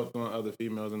I'm felt on other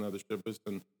females and other strippers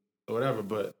and whatever,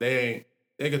 but they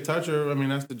could touch her. I mean,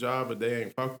 that's the job, but they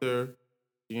ain't fucked her.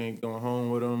 She ain't going home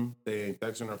with them. They ain't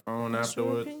texting her phone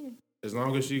afterwards. As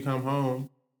long as she come home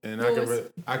and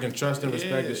I can trust and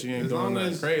respect that she ain't doing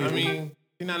nothing crazy. I mean,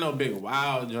 she's not no big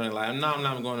wild joint. Like I'm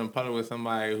not going in public with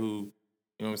somebody who,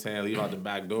 you know what I'm saying, leave out the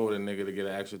back door with a nigga to get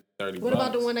an extra $30. What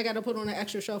about the one that got to put on an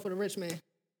extra show for the rich man?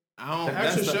 The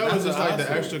extra show is just like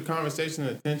the extra conversation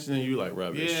and attention, and you like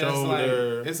rub his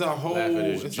shoulder. It's a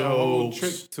whole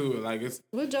trick to it. Like it's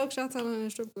what jokes y'all telling in the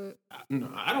strip club?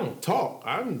 No, I don't talk.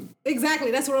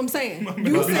 Exactly. That's what I'm saying.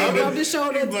 You say rub his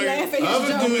shoulder, laugh at his jokes.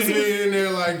 Other dudes here and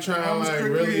there like trying like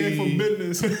really for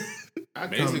business.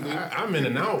 Basically, I'm in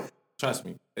and out. Trust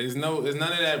me. There's none of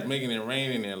that making it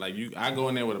rain in there. Like I go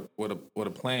in there with a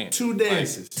plan. 2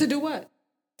 dances to do what?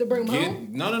 To bring them home?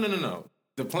 No.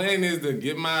 The plan is to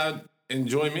get my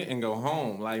enjoyment and go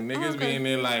home. Like niggas being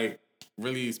there like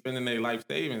really spending their life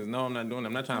savings. No, I'm not doing that.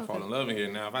 I'm not trying to fall in love in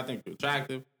here. Now, if I think you're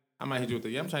attractive, I might hit you with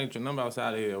I'm trying to get your number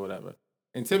outside of here or whatever.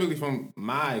 And typically from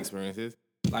my experiences,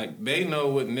 like they know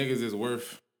what niggas is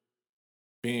worth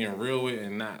being real with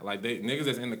and not. Like niggas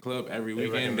that's in the club every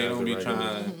weekend, they don't be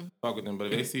trying to fuck with them. But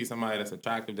if they see somebody that's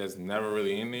attractive that's never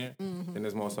really in there, then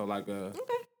it's more so like you know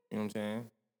what I'm saying?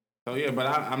 So yeah, but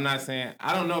I'm not saying,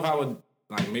 I don't know if I would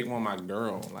like make one my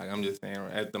girl. Like I'm just saying,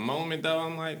 at the moment though,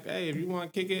 I'm like, hey, if you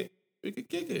want to kick it, we could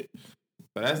kick it.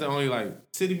 But that's the only like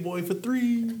city boy for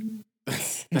 3.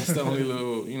 That's the only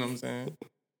little, you know what I'm saying,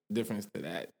 difference to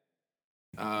that.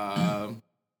 All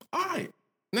right,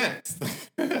 next.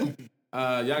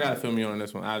 Y'all gotta fill me on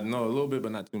this one. I know a little bit,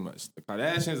 but not too much. The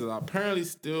Kardashians are apparently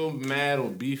still mad or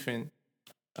beefing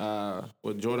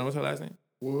with Jordan. What's her last name?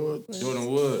 Woods. Jordan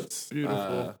Woods.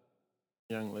 Beautiful.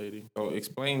 young lady. So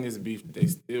explain this beef they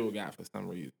still got for some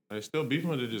reason. They still beefing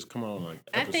with it, just come on like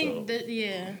episode. I think that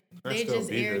they still just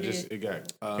beefing. aired It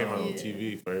came out on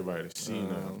TV for everybody to see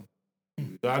now. Um,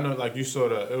 So I know, like you saw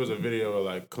it was a video of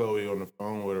like Chloe on the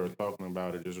phone with her talking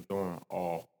about it, just going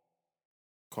off.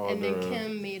 Called And then her,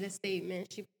 Kim made a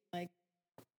statement. She was like,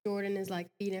 Jordan is like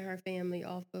feeding her family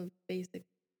off of basic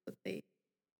what they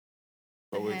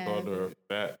Chloe have. called her a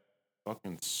fat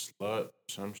fucking slut,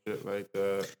 some shit like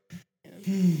that.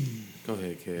 Go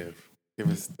ahead, Kev. Give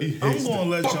us. I'm gonna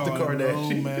let Fuck y'all the know,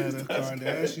 Kardashians. man. The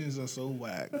Kardashians are so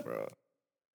whack, bro.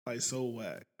 Like so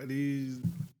whack. These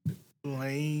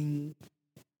lame,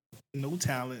 no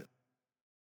talent,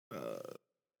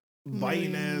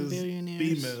 biting ass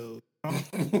Billionaires. females.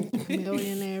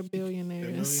 Billionaires.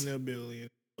 Billion.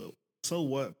 But so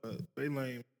what? But they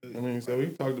lame. I mean, so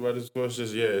we've talked about this before.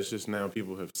 It's just now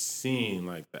people have seen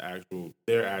like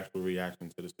their actual reaction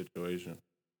to the situation.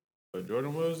 But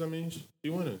Jordan Woods, I mean, she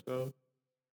winning. So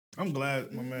I'm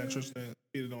glad my man Tristan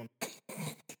hit it on.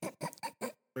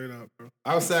 Straight up, bro.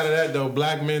 outside of that, though,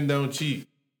 black men don't cheat.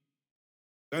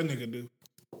 That nigga do.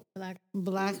 Black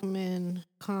men,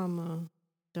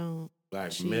 don't.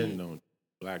 Black cheat. men don't.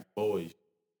 Black boys,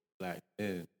 black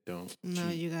men don't. No,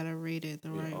 cheat. you gotta read it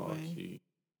the We right all way. cheat.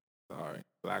 Sorry.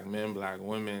 Black men, black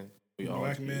women, we all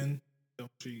Black cheat. men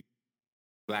don't cheat.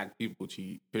 Black people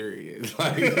cheat, period.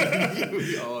 Like,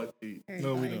 we all cheat.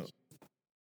 No, we don't.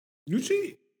 You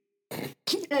cheat.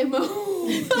 Hey, Mo.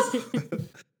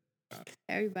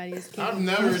 Everybody is I've capable.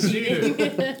 never cheated,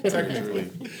 technically.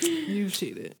 You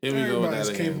cheated. Here we go with Everybody's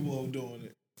that again. capable of doing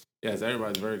it. Yes,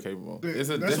 everybody's very capable. Yeah, It's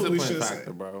a that's what we discipline should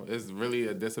factor, say. bro. It's really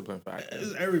a discipline factor.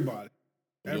 It's everybody.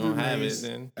 If you Every don't have it, race,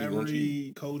 then you gonna cheat.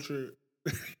 every culture.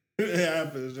 It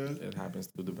happens, just. It happens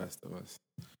to the best of us.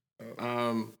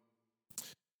 Oh.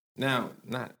 Now,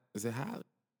 is it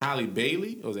Halle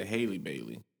Bailey or is it Haley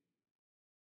Bailey?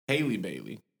 Haley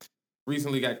Bailey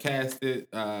recently got casted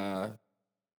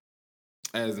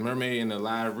as Mermaid in the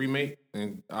live remake,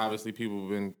 and obviously people have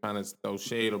been trying to throw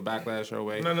shade or backlash her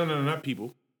way. No, not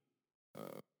people.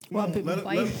 White people.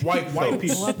 White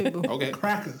people. White people. Okay,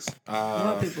 Crackers.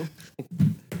 White people.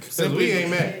 We ain't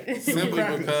mad. simply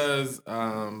because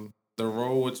the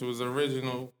role, which was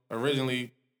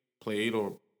originally played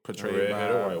or portrayed by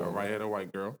a right-headed white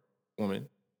woman,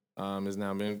 has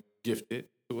now been gifted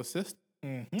to a sister.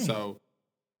 Mm-hmm. So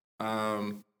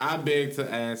I beg to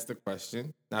ask the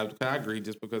question. Now, I agree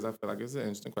just because I feel like it's an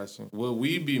interesting question. Will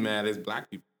we be mad as black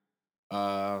people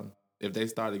if they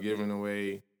started giving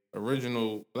away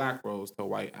original black roles to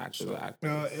white actors or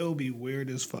actors? It'll be weird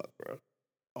as fuck, bro.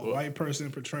 A white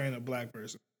person portraying a black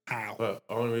person. How? But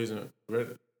the only reason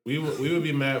we would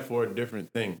be mad for a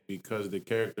different thing because the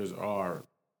characters are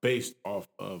based off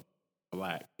of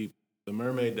black people. The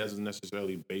mermaid doesn't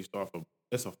necessarily based off of.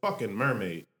 It's a fucking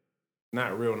mermaid,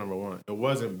 not real. Number one, it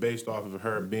wasn't based off of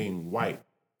her being white.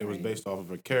 It was based off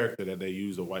of a character that they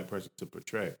used a white person to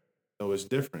portray. So it's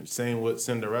different. Same with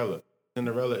Cinderella.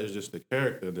 Cinderella is just a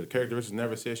character. The characteristics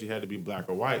never said she had to be black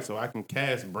or white. So I can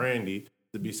cast Brandy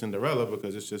to be Cinderella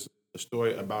because it's just a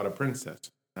story about a princess.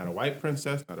 Not a white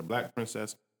princess, not a black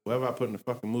princess. Whoever I put in the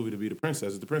fucking movie to be the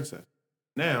princess is the princess.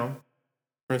 Now,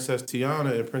 Princess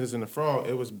Tiana and Princess and the Frog,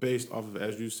 it was based off of,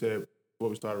 as you said before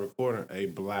we started recording, a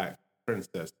black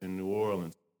princess in New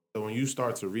Orleans. So when you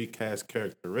start to recast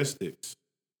characteristics,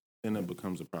 then it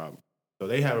becomes a problem. So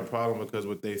they have a problem because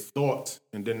what they thought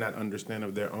and did not understand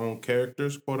of their own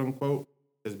characters, quote unquote,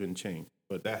 has been changed.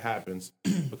 But that happens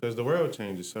because the world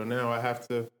changes. So now I have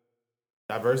to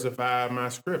diversify my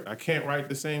script. I can't write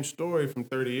the same story from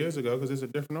 30 years ago because it's a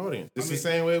different audience. It's the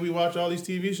same way we watch all these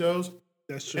TV shows.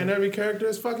 That's true. And every character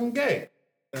is fucking gay.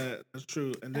 That's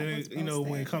true. And then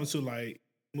when it comes to like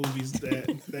movies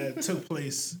that took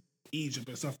place Egypt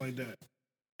and stuff like that,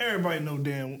 everybody know.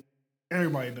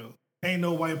 Ain't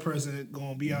no white person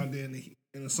gonna be out there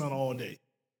in the sun all day.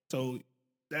 So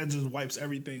that just wipes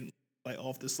everything like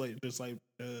off the slate. Just like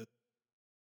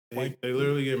They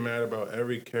literally get mad about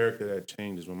every character that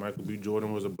changes. When Michael B.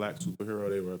 Jordan was a black superhero,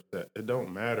 they were upset. It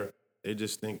don't matter. They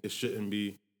just think it shouldn't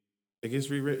be. It gets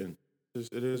rewritten.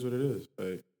 It is what it is.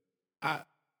 Like,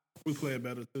 we play it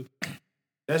better too.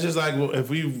 That's just like if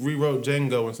we rewrote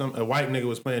Django and a white nigga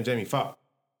was playing Jamie Foxx.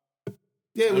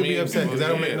 Yeah, we'd be upset because that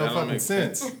don't make no fucking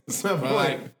sense. But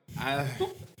like,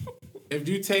 if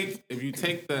you take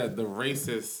the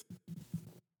racist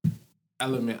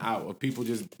element out of people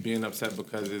just being upset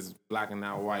because it's black and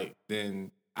not white,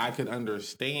 then I could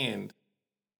understand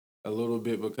a little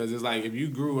bit because it's like if you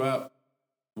grew up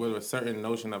with a certain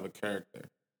notion of a character,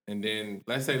 and then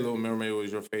let's say Little Mermaid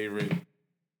was your favorite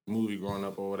movie growing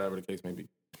up or whatever the case may be,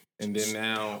 And then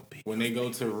now, when they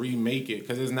go to remake it,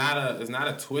 because it's not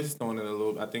a twist on it a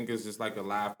little. I think it's just like a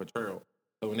live portrayal.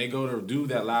 So when they go to do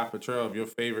that live portrayal of your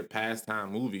favorite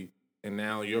pastime movie, and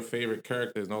now your favorite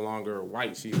character is no longer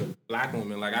white, she's a black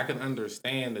woman. Like, I can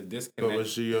understand the disconnect. But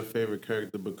was she your favorite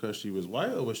character because she was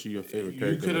white, or was she your favorite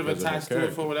character? You could have attached to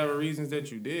it for whatever reasons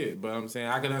that you did. But I'm saying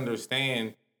I could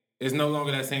understand. It's no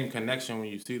longer that same connection when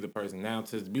you see the person. Now,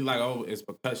 to be like, oh, it's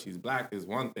because she's black is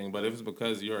one thing. But if it's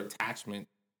because your attachment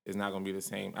is not going to be the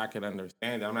same, I can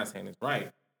understand it. I'm not saying it's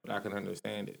right, but I can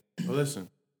understand it. Well, listen,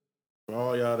 for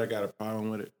all y'all that got a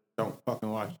problem with it, don't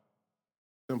fucking watch it.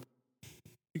 Simple.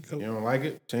 You don't like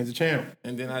it, change the channel.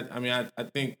 And then, I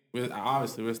think,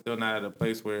 obviously, we're still not at a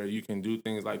place where you can do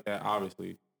things like that,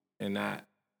 obviously, and not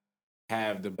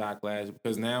have the backlash.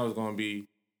 Because now it's going to be,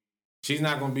 she's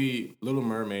not going to be Little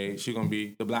Mermaid. She's going to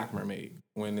be the Black Mermaid.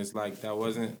 When it's like, that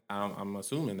wasn't, I'm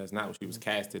assuming that's not what she was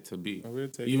casted to be.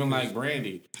 Even like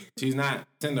Brandy. She's not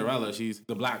Cinderella. She's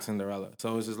the Black Cinderella.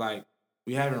 So it's just like,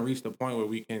 we haven't reached the point where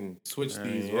we can switch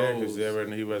these roles.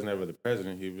 Because he was never the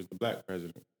president. He was the black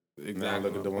president. Exactly. Now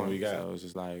look at the one we got. So it's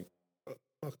just like,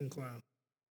 fucking clown.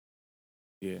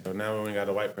 Yeah. So now we ain't got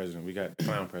a white president. We got the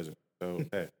clown president. So,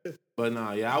 hey. But no,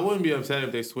 I wouldn't be upset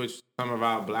if they switched some of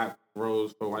our black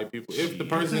roles for white people. If the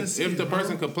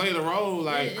person could play the role,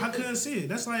 like, I couldn't see it.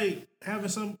 That's like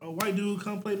having a white dude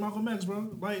come play Malcolm X, bro.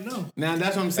 Like, no. Now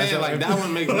that's what I'm saying. Like, that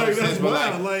one makes no sense.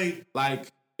 But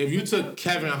like if you took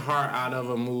Kevin Hart out of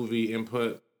a movie and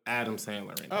put Adam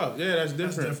Sandler in it. Oh yeah, that's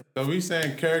different. So we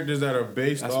saying characters that are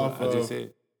based off what of. I just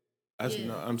said.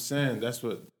 No, I'm saying that's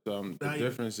what the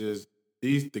difference is.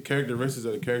 The characteristics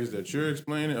of the characters that you're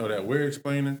explaining or that we're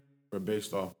explaining were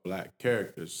based off black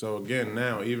characters. So again,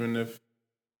 now even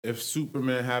if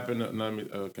Superman happened, I'm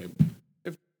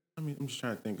just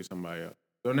trying to think of somebody else.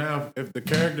 So now if the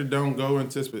character don't go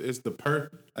into it's the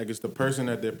person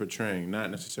that they're portraying, not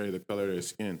necessarily the color of their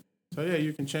skin. So yeah,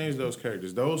 you can change those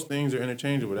characters. Those things are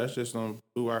interchangeable. That's just on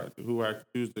who I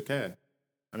choose to cast.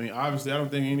 I mean, obviously, I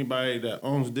don't think anybody that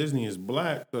owns Disney is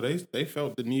black, so they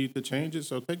felt the need to change it.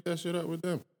 So take that shit up with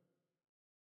them.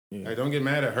 Yeah. Like, don't get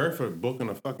mad at her for booking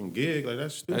a fucking gig. Like,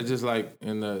 that's stupid. That's just like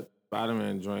in the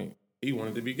Spider-Man joint. He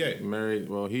wanted to be gay. Married.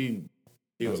 Well, he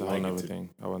was a whole other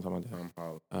thing. I wasn't talking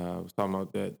about that. I was talking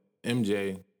about that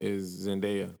MJ is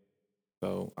Zendaya.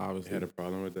 So obviously, had a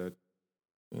problem with that.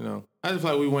 You know, I just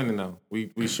feel like we winning though.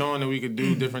 We showing that we could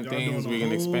do different things. We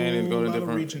can expand and go to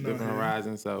different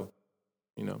horizons. So,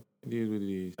 you know, it is what it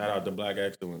is. Shout out to Black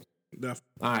Excellence. Definitely.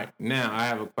 All right, now I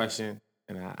have a question,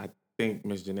 and I think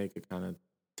Miss Janae could kind of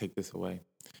take this away.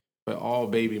 For all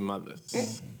baby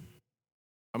mothers,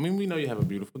 I mean, we know you have a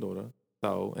beautiful daughter,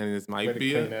 so and this might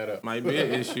be an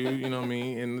issue, you know what I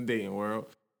mean, in the dating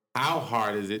world. How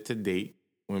hard is it to date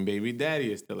when baby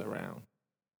daddy is still around?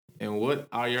 And what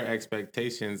are your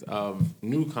expectations of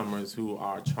newcomers who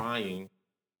are trying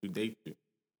to date you?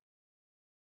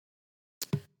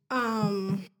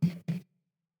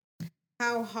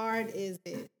 How hard is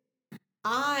it?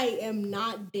 I am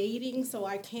not dating, so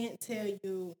I can't tell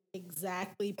you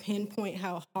exactly pinpoint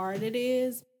how hard it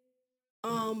is.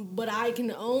 But I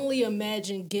can only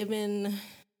imagine, given,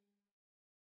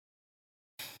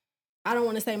 I don't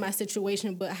want to say my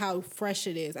situation, but how fresh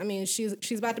it is. I mean, she's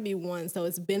about to be 1, so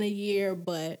it's been a year,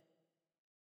 but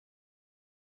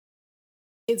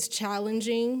it's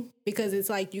challenging because it's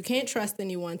like you can't trust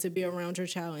anyone to be around your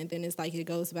child. And then it's like it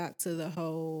goes back to the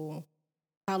whole,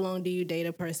 how long do you date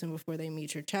a person before they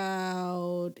meet your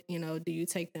child? You know, do you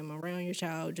take them around your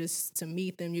child just to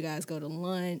meet them? You guys go to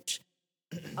lunch.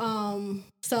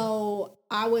 So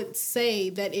I would say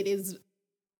that it is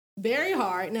very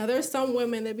hard. Now, there's some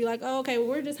women that be like, oh, okay, well,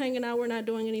 we're just hanging out. We're not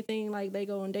doing anything. Like, they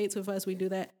go on dates with us. We do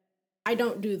that. I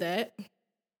don't do that.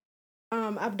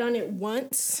 I've done it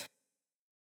once.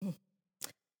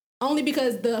 Only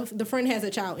because the friend has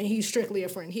a child, and he's strictly a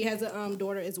friend. He has a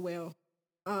daughter as well.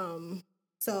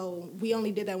 So we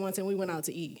only did that once, and we went out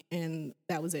to eat, and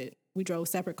that was it. We drove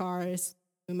separate cars.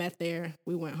 We met there.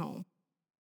 We went home.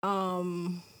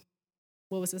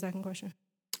 What was the second question?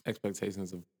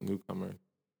 Expectations of newcomers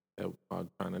that are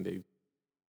trying to date.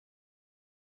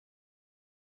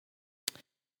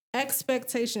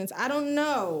 Expectations. I don't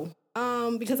know.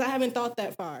 Because I haven't thought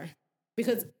that far.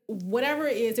 Because whatever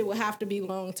it is, it will have to be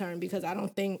long term, because I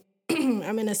don't think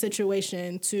I'm in a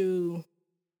situation to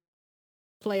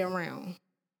play around.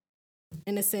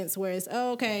 In a sense where it's,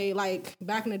 oh, okay, like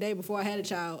back in the day before I had a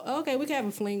child, oh, okay, we can have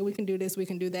a fling, we can do this, we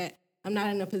can do that. I'm not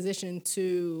in a position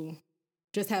to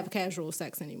just have casual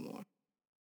sex anymore.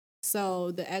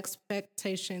 So the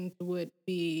expectation would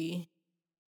be,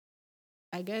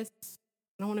 I guess,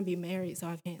 I don't want to be married, so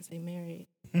I can't say married.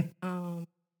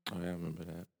 Oh, yeah, I remember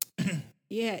that.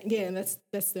 Yeah, and that's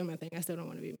still my thing. I still don't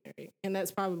want to be married, and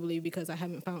that's probably because I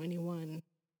haven't found anyone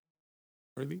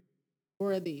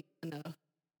worthy enough.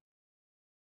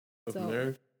 So,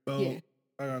 married? Yeah.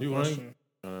 I got a You question.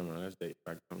 want? No, that's date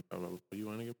back. I'm talking about before you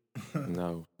want to get.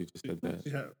 No, you just said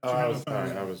that. I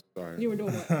was sorry. You were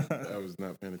doing what? I was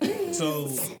not paying attention. So,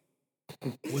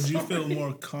 would you feel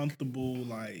more comfortable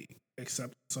like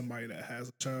accepting somebody that has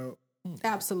a child?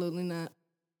 Absolutely not.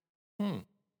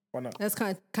 Why not? That's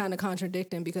kind of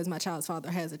contradicting because my child's father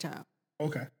has a child.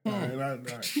 Okay. All right.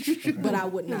 Okay. But I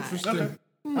would not. Okay.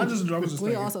 I was just We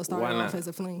thinking. also started Why off not? as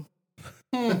a fling.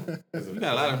 You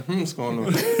got a lot of going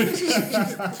on.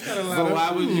 But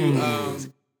why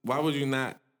would you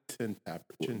not?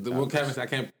 Well, Kevin said, I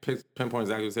can't pinpoint exactly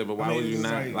what he said, but why would you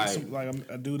not like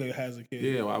a dude that has a kid?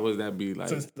 Yeah, why would that be like?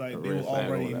 Since like they will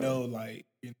already know, like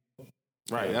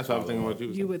right. That's what I'm thinking. What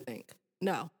you would think.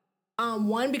 No.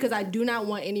 One, because I do not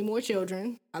want any more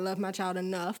children. I love my child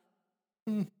enough.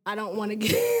 I don't want to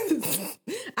get.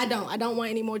 I don't want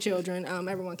any more children.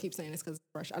 Everyone keeps saying this because it's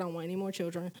fresh. I don't want any more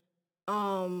children.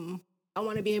 I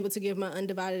want to be able to give my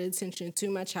undivided attention to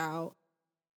my child.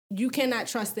 You cannot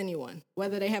trust anyone,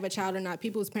 whether they have a child or not.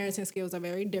 People's parenting skills are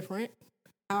very different.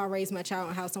 How I raise my child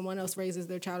and how someone else raises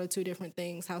their child are two different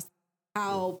things.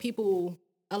 How people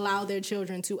allow their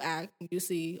children to act, you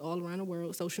see all around the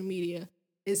world, social media,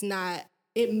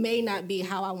 it may not be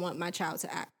how I want my child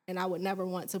to act. And I would never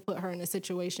want to put her in a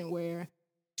situation where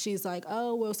she's like,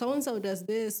 oh, well, so-and-so does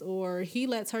this, or he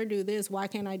lets her do this. Why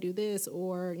can't I do this?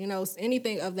 Or,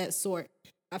 anything of that sort.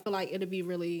 I feel like it'd be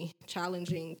really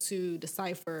challenging to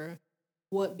decipher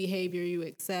what behavior you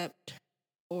accept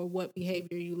or what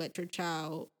behavior you let your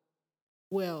child,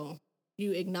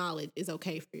 you acknowledge is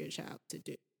okay for your child to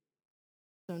do.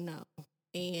 So no.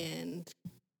 And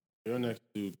your next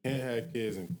dude can't have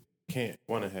kids and can't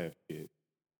want to have kids.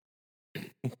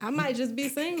 I might just be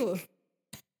single.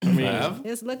 I mean,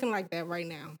 it's looking like that right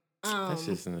now. That's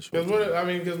just in the short.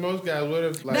 Because most guys, what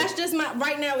if like that's just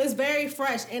right now. It's very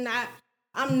fresh, and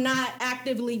I'm not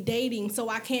actively dating, so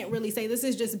I can't really say this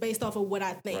is just based off of what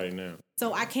I think right now.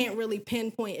 So I can't really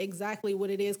pinpoint exactly what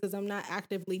it is because I'm not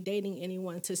actively dating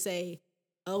anyone to say,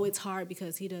 oh, it's hard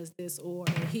because he does this or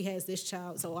he has this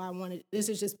child. So this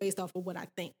is just based off of what I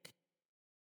think.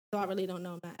 So I really don't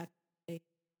know. I'm not actively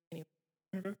dating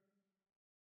anyway.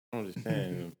 I'm just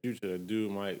saying, in the future, a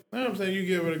dude might. I'm saying you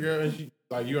get with a girl and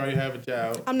you already have a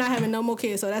child. I'm not having no more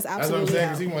kids, so that's absolutely. That's what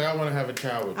I'm saying. Because I want to have a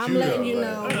child with you. I'm letting you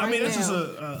know. I mean, that's just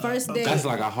a first date. That's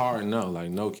like a hard no, like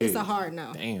no kids. It's a hard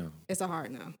no. Damn. It's a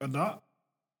hard no. Adopt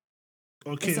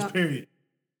or kids. Period.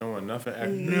 I don't want nothing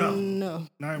extra. No.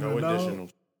 No additional.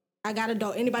 I got a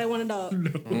dog. Anybody want a dog?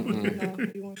 No.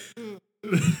 You want?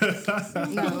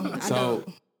 No. So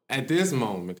at this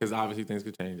moment, because obviously things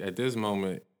could change. At this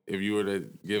moment, if you were to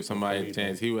give somebody a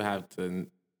chance, he would have to.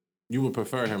 You would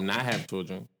prefer him not have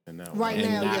children,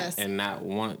 yes, and not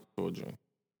want children.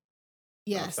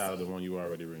 Yes, outside of the one you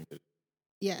already rented.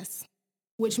 Yes,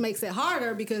 which makes it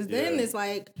harder because then it's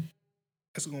like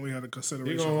that's going to be out of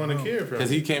consideration. You're going to want to care for him because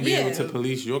he can't be able to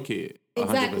police your kid.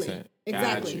 100%.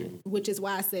 Exactly. Which is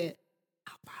why I said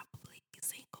I'll probably be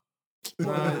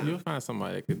single. You'll find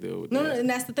somebody that could deal with that. No, and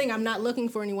that's the thing. I'm not looking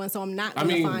for anyone, so I'm not.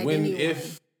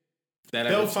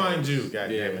 They'll find you,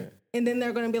 goddamn it. And then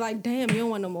they're gonna be like, "Damn, you don't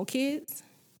want no more kids?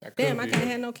 Damn, I can't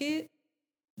have no kid."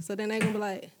 So then they're gonna be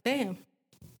like, "Damn."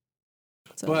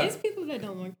 So there's people that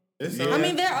don't want. I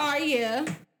mean, there are, yeah.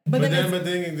 But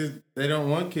then they don't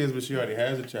want kids, but she already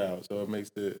has a child, so it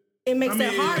makes it. It makes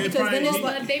it hard because then it's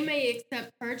like they may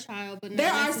accept her child, but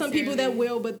there are some people that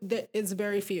will, but it's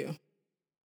very few.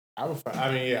 I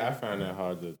find that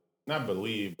hard to not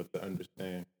believe, but to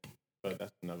understand. But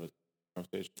that's another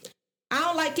conversation. I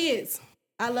don't like kids.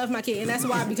 I love my kid, and that's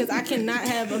why, because I cannot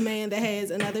have a man that has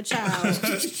another child.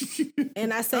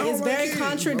 And I say it's very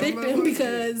contradicting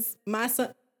because my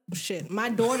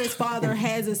daughter's father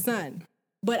has a son,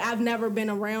 but I've never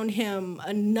been around him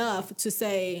enough to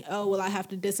say, oh, well, I have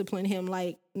to discipline him.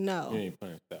 Like, no. You ain't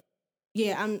playing step.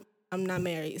 Yeah, I'm not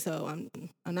married, so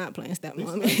I'm not playing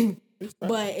stepmom.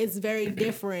 But it's very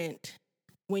different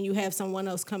when you have someone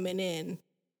else coming in,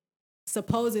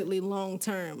 supposedly long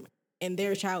term, and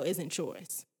their child isn't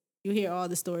yours. You hear all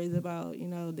the stories about,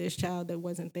 this child that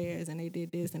wasn't theirs and they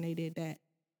did this and they did that.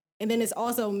 And then it's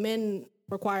also men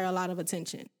require a lot of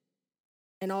attention.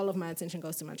 And all of my attention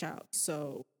goes to my child.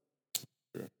 So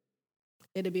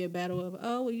it'd be a battle of,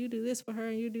 oh, well, you do this for her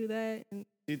and you do that. And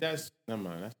see, never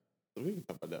mind. We can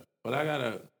talk about that. But I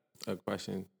got a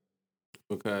question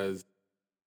because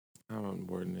how am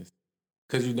I wording this?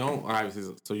 Because you don't,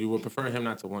 obviously, so you would prefer him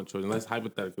not to want children. Let's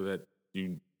hypothetical that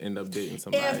you end up dating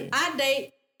somebody? If I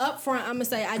date up front, I'm gonna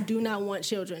say I do not want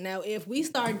children. Now, if we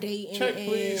start dating if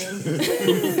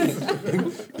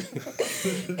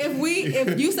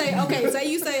you say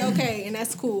okay, and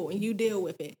that's cool, and you deal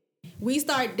with it. We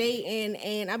start dating,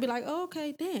 and I'll be like, oh,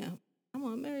 okay, damn, I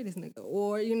want to marry this nigga,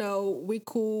 or we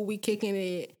cool, we kicking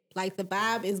it, like the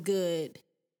vibe is good.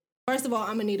 First of all,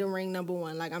 I'm gonna need a ring. Number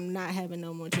one, like I'm not having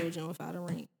no more children without a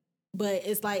ring. But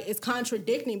it's like, it's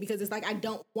contradicting because it's like, I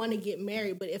don't want to get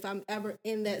married. But if I'm ever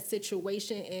in that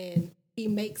situation and he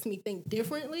makes me think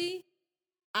differently,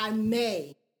 I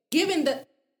may. Given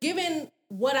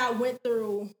what I went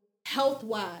through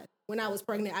health-wise when I was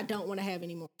pregnant, I don't want to have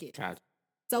any more kids. Gotcha.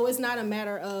 So it's not a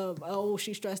matter of, oh,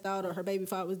 she's stressed out or her baby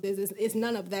father was this. It's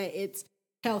none of that. It's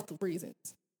health reasons.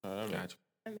 Gotcha.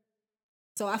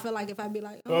 So I feel like if I be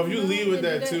like, well, if you leave with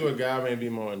that too, a guy may be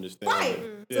more understanding. Right.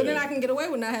 Yeah. So then I can get away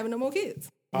with not having no more kids.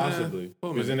 Possibly.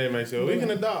 Because then they may say, we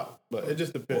can adopt. But it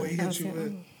just depends. Or he hit you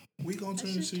with, we going to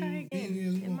turn you vegan,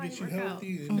 we're going to get you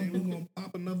healthy, and then we're going to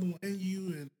pop another one in you.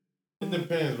 And it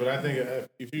depends, but I think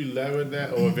if you lever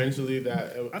that, or eventually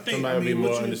that, somebody will be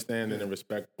more understanding and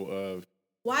respectful of.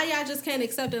 Why y'all just can't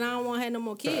accept that I don't want to have no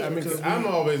more kids? I mean, because I'm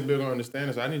always big on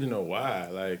understanding, so I need to know why.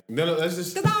 Like, let's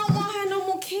just. Because I don't want to have no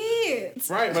more kids.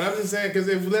 Right, but I'm just saying, because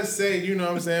if, let's say, you know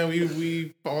what I'm saying,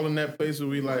 we fall in that place where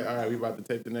we like, all right, we about to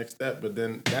take the next step, but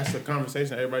then that's a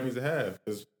conversation everybody needs to have.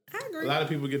 Because a lot of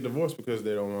people get divorced because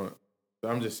they don't want. So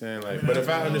I'm just saying, like, but if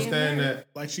I understand that.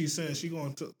 Like she said, she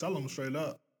going to tell them straight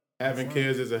up. Having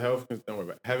kids is a health concern. Don't worry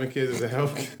about it. Having kids is a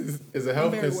health concern. Is a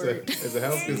health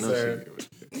concern.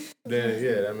 Then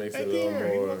yeah, that makes it a little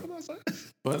more.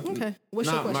 But okay, what's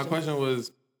your question? My question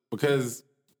was, because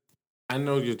I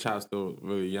know your child's still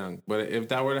really young, but if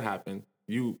that were to happen,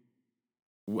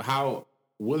 how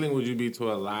willing would you be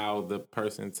to allow the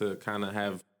person to kind of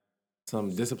have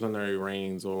some disciplinary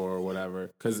reins or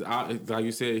whatever? Because like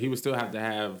you said, he would still have to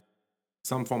have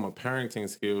some form of parenting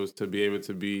skills to be able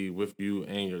to be with you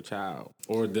and your child,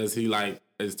 or does he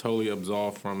is totally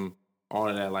absolved from all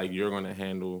of that? Like, you're going to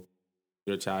handle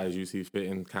your child as you see fit,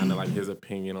 and kind of like his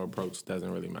opinion or approach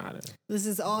doesn't really matter. This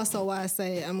is also why I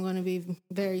say I'm going to be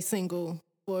very single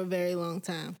for a very long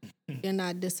time. You're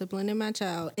not disciplining my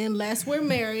child unless we're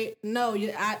married. No,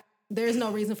 there's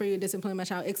no reason for you to discipline my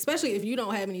child, especially if you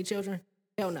don't have any children.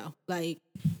 Hell no. Like,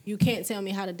 you can't tell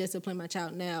me how to discipline my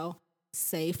child. Now,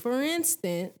 say for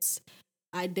instance,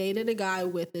 I dated a guy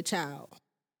with a child.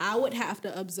 I would have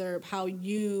to observe how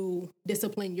you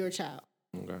discipline your child.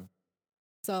 Okay.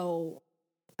 So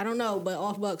I don't know, but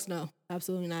off bucks, no,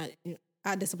 absolutely not.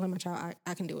 I discipline my child.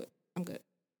 I can do it. I'm good.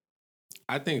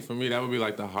 I think for me, that would be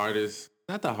like the hardest,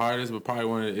 not the hardest, but probably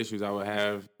one of the issues I would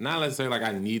have. Not let's say like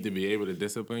I need to be able to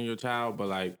discipline your child, but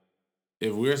like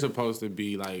if we're supposed to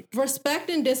be like. Respect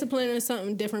and discipline is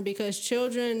something different, because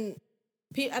children,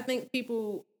 I think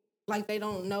people like they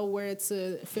don't know where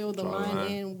to fill the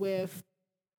line in with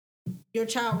your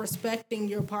child respecting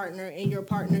your partner and your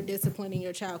partner disciplining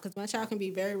your child. Because my child can be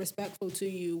very respectful to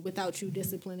you without you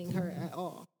disciplining her at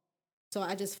all. So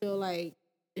I just feel like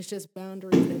it's just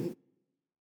boundaries that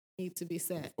need to be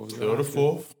set. Still the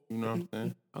fourth, you know what I'm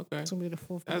saying? Okay. To be the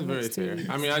fourth. That's very fair.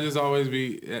 I mean, I just always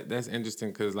that's interesting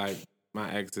because like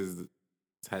my ex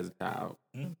has a child.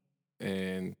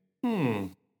 And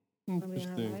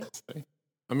interesting.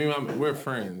 I mean, we're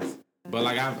friends. But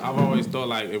like I've always thought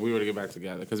like if we were to get back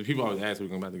together, because people always ask if we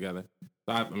can get back together.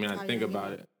 So I think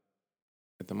about it.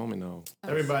 At the moment, no.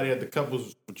 Everybody at the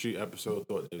couples retreat episode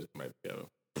thought they was gonna get together.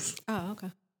 Oh, okay.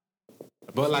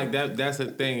 But like that's a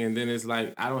thing, and then it's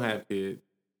like I don't have kids,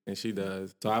 and she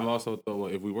does. So I've also thought,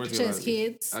 well, if we were to get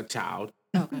kids, a child.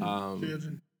 Okay.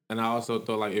 And I also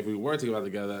thought like if we were to get back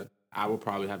together, I would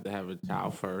probably have to have a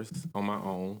child first on my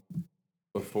own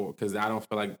before, because I don't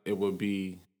feel like it would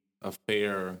be a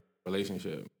fair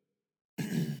relationship.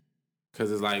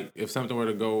 Because it's like if something were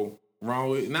to go wrong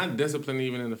with, not discipline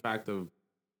even in the fact of,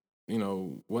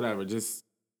 whatever, just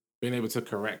being able to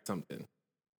correct something.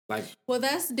 Like, well,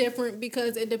 that's different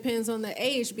because it depends on the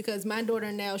age. Because my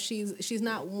daughter now, she's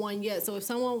not 1 yet. So if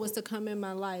someone was to come in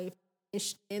my life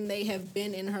and they have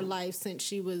been in her life since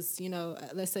she was,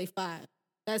 let's say 5,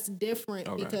 that's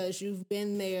different because you've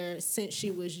been there since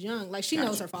she was young. Like, she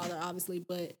knows her father, obviously,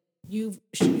 but you've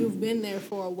been there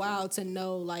for a while to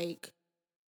know, like,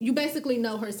 you basically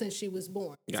know her since she was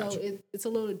born. Gotcha. So it's a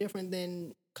little different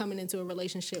than coming into a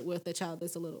relationship with a child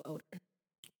that's a little older.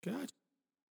 Gotcha.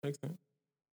 Makes sense.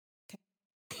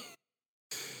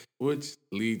 Which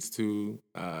leads to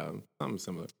something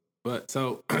similar. But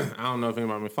so, I don't know if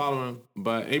anybody been following,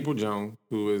 but April Jones,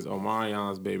 who is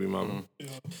Omarion's baby mama,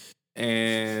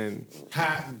 and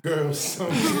hot girls.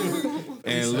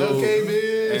 and Lil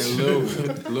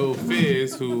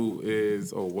Fizz, who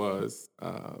is or was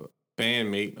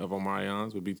bandmate of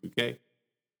Omarion's with B2K,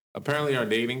 apparently are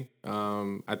dating.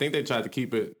 I think they tried to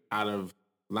keep it out of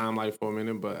limelight for a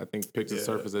minute, but I think pictures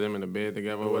surfaced of them in the bed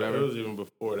together or whatever. It was even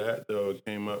before that, though. It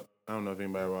came up. I don't know if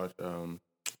anybody watched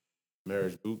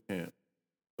Marriage Boot Camp,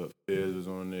 but Fizz was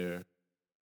on there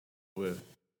with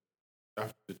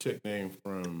the chick name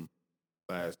from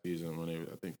last season when they were,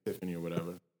 I think, Tiffany or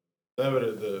whatever. That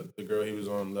was the girl he was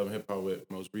on Love and Hip Hop with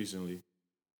most recently.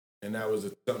 And that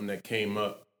was something that came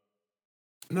up.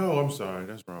 No, I'm sorry.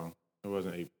 That's wrong. It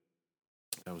wasn't April.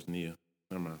 That was Nia.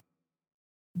 Never mind.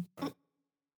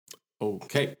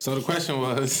 Okay, so the question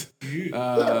was,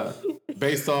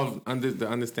 based off the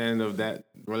understanding of that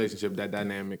relationship, that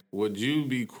dynamic, would you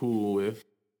be cool with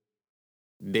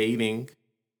dating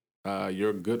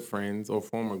your good friends or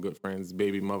former good friends,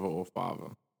 baby mother or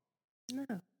father? No.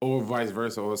 Or vice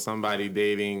versa, or somebody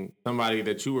dating somebody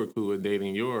that you were cool with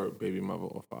dating your baby mother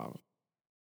or father?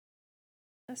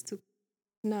 That's too.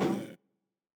 No.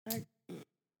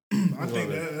 I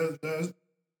think that's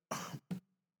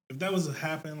if that was to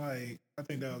happen, like I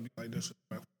think that would be like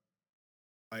disrespectful.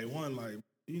 Like one, like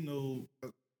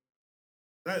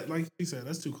that, like he said,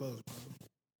 that's too close,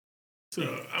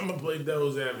 bro. I'm gonna play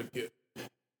devil's advocate.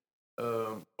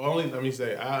 Only let me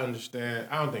say, I understand.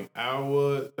 I don't think I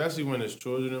would, especially when there's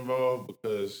children involved,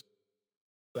 because,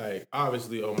 like,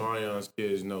 obviously Omarion's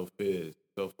kids know Fizz.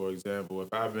 So, for example, if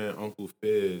I've been Uncle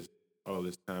Fizz all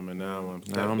this time and now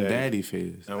I'm Daddy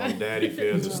Fizz. Now I'm Daddy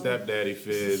Fizz or Stepdaddy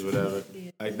Fizz, whatever.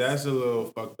 Like, that's a little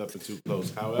fucked up and too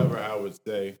close. However, I would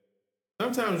say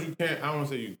sometimes you can't. I won't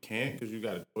say you can't because you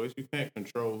got a choice. You can't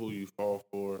control who you fall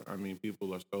for. I mean,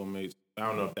 people are soulmates. I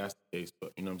don't know if that's the case,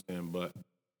 but you know what I'm saying. But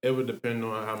it would depend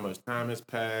on how much time has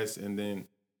passed, and then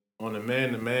on the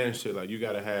man-to-man shit, like you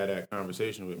gotta have that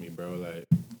conversation with me, bro. Like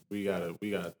we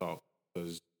gotta talk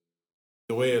because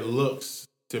the way it looks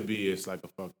to be, it's like a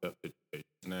fucked up situation.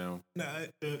 Now,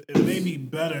 it may be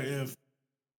better if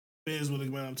Fizz would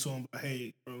have went up to him, but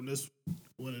hey, bro, this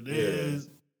what it is.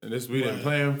 And this we didn't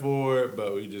plan for it,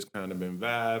 but we just kind of been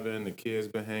vibing. The kids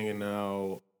been hanging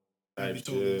out. That'd be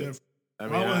totally different. I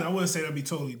mean, I wouldn't say that'd be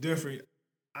totally different.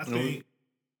 I think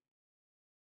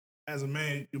as a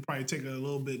man, you probably take it a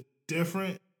little bit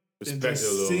different than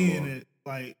just seeing it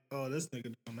like, oh, this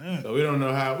nigga doing that. So we don't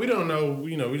know how. We don't know.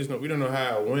 We don't know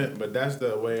how it went. But that's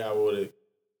the way I would.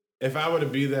 If I were to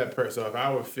be that person, so if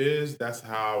I were Fizz, that's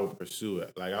how I would pursue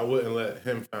it. Like, I wouldn't let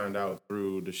him find out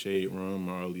through the Shade Room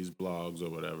or all these blogs or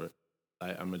whatever.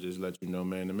 Like, I'm going to just let you know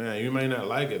man to man. You may not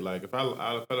like it. Like, if I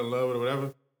fell in love with it or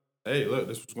whatever, hey, look,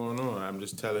 this is what's going on. I'm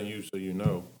just telling you so you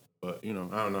know. But, I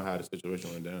don't know how the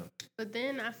situation went down. But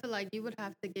then I feel like you would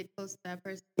have to get close to that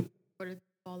person in order to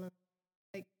fall in.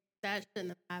 Like, that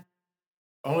shouldn't have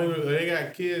happened. They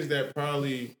got kids that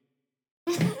probably...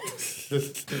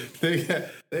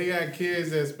 they got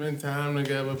kids that spend time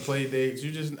together, play dates.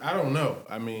 I don't know.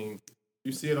 I mean,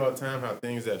 you see it all the time how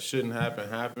things that shouldn't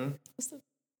happen.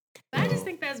 I just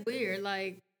think that's weird.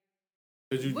 Like,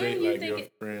 could you date like your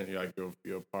friend, like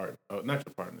your partner? Oh, not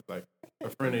your partner, like a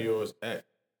friend of yours ex.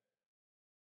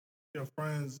 Your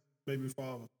friend's baby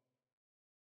father.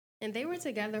 And they were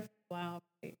together for a while.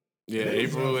 Right? Yeah,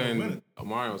 April and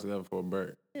Omarion was together for a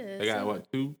birth. Yeah, they got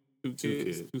what, two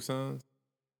kids, 2 sons.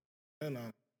 And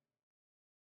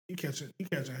you catching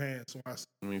hands.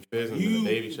 I mean, Fizz and the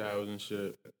baby showers and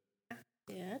shit.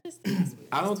 Yeah, I just think it's weird.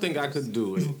 I don't think I could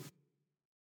do it.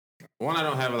 One, I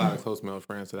don't have a lot of close male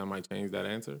friends, so that might change that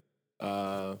answer.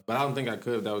 But I don't think I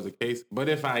could if that was the case. But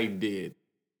if I did,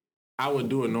 I would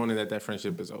do it knowing that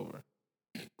friendship is over.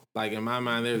 Like, in my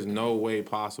mind, there's no way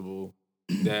possible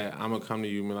that I'm gonna come to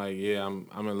you and be like, yeah,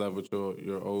 I'm in love with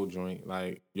your old joint,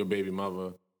 like your baby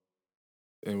mother,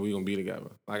 and we gonna be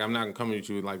together. Like, I'm not gonna come at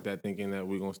you like that thinking that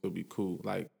we're gonna still be cool.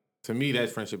 Like, to me,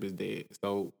 that friendship is dead.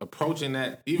 So approaching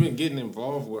that, even getting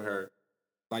involved with her,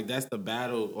 like, that's the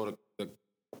battle or the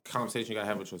conversation you gotta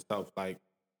have with yourself. Like,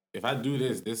 if I do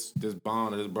this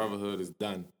bond or this brotherhood is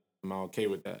done, am I okay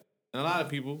with that? And a lot of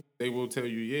people, they will tell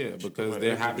you, yeah, because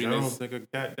their happiness. Think a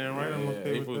goddamn right. I'm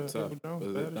okay with that.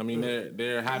 Tough. I mean,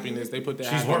 their happiness, they put their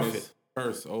happiness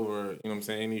first over, you know what I'm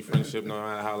saying, any friendship, no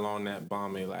matter how long that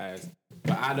bond may last.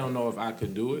 But I don't know if I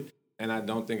could do it, and I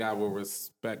don't think I will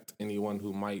respect anyone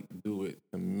who might do it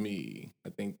to me. I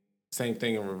think same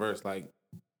thing in reverse, like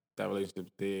that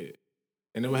relationship's dead.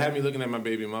 And it would have me looking at my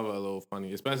baby mother a little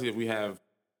funny, especially if we have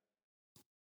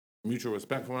mutual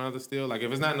respect for one another still. Like,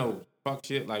 if it's not no fuck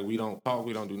shit, like we don't talk,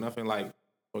 we don't do nothing. Like,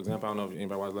 for example, I don't know if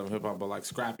anybody watches Love and Hip Hop, but like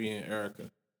Scrappy and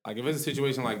Erica. Like if it's a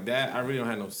situation like that, I really don't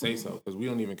have no say so because we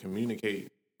don't even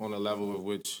communicate on a level of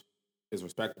which is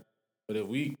respectable. But if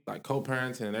we like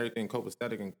co-parenting and everything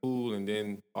copacetic and cool, and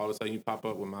then all of a sudden you pop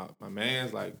up with my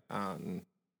man's, like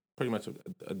pretty much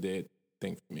a dead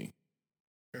thing for me.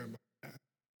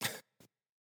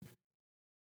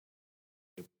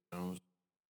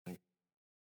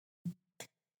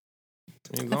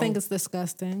 I think it's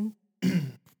disgusting.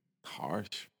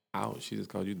 Harsh. Ouch. She just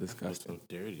called you disgusting. So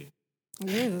dirty.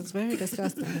 Yeah, it's very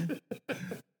disgusting.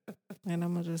 And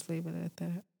I'm going to just leave it at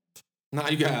that. Nah,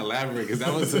 you got to elaborate because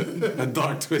that was a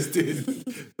dark, twisted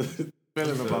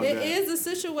feeling about that. It is. The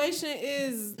situation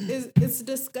it's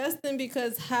disgusting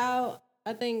because how,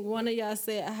 I think one of y'all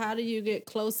said, how do you get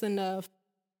close enough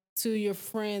to your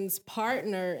friend's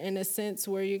partner in a sense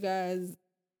where you guys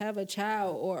have a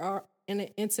child or are in an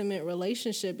intimate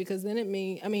relationship? Because then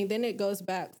then it goes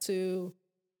back to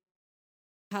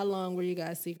how long were you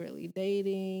guys secretly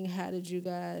dating? How did you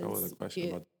guys That was a question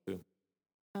about them too.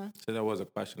 Huh? So that was a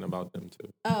question about them too.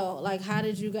 Oh, like how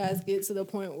did you guys get to the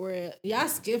point where y'all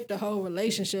skipped the whole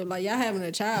relationship? Like y'all having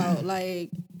a child.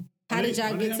 Like how did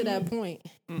y'all get to that point?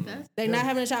 They're not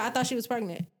having a child. I thought she was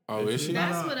pregnant. Oh, is she?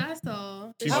 That's what I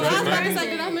saw. I was like,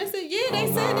 did I miss it? Yeah, they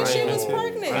said that she was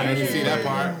pregnant. I didn't see that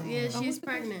part. Yeah, she's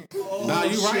pregnant. No,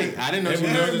 you're right. I didn't know she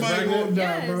was pregnant.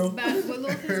 Yes, back with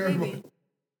Lil Fizz baby.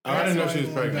 I didn't know she was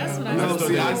pregnant.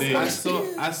 That's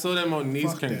what I saw them on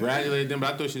Niece congratulate them,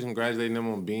 but I thought she was congratulating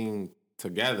them on being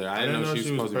together. I didn't know she was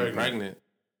supposed to be pregnant.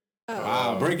 Oh.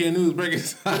 Wow, breaking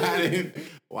news.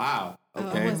 Wow.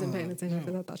 Okay. I wasn't paying attention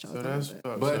because I thought y'all so were that's talking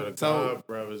about but so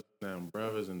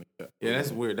brothers in the cut. Yeah,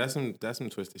 that's weird. That's some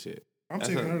twisted shit. I'm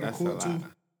taking her to court too.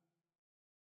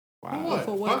 Wow. What?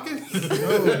 For what? Fucking?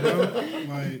 No, bro.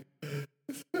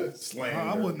 Like, slander.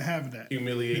 I wouldn't have that.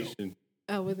 Humiliation.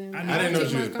 Oh, well then. I didn't know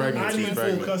she was pregnant. I She was need full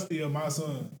pregnant. custody of my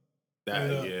son.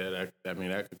 That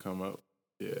could come up.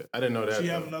 Yeah, I didn't know that. She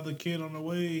have another kid on the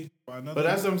way. But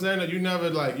that's what I'm saying. That you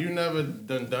never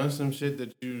done some shit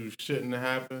that you shouldn't have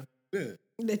happened. Yeah.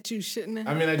 That you shouldn't have.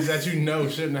 I mean, that you know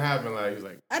shouldn't have happened.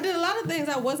 Like I did a lot of things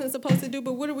I wasn't supposed to do,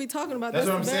 but what are we talking about? That's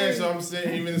what I'm saying. So I'm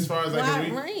saying even as far as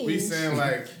like we saying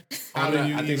like how do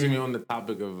you? I think you mean on the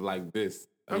topic of like this.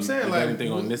 I'm saying like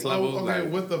anything on this level. Okay,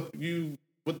 like,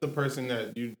 with the person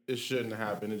that it shouldn't have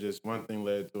happened. It just one thing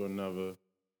led to another.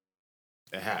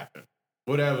 It happened.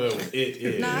 Whatever it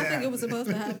is. No, I think it was supposed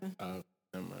to happen.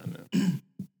 Never mind now.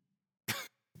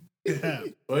 Yeah.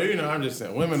 Well, I'm just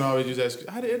saying, women always use that excuse.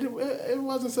 It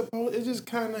wasn't supposed. It just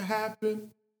kind of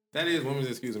happened. That is women's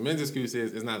excuse. Men's excuse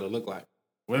is it's not what it look like.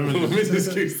 Women's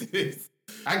excuse is.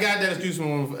 I got that excuse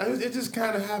from women. It just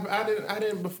kind of happened. I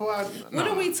didn't before. What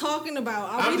are we talking about?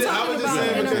 Are we talking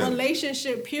about in a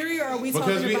relationship period? Or are we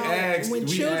talking about when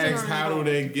children are involved? How do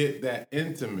they get that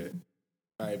intimate?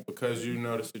 Like, because you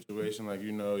know the situation, like,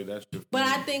 that's your. But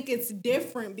I think it's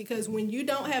different because when you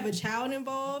don't have a child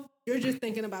involved, you're just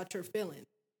thinking about your feelings.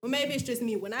 Well, maybe it's just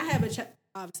me. When I have a child,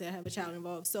 obviously I have a child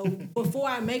involved. So before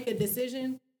I make a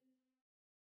decision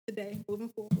today, moving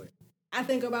forward, I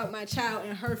think about my child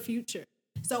and her future.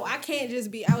 So I can't just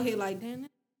be out here like, damn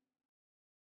it.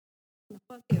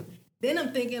 Fuck you. Then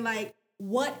I'm thinking like,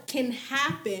 what can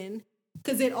happen?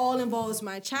 Because it all involves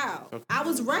my child. Okay. I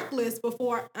was reckless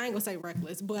before, I ain't gonna say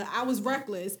reckless, but I was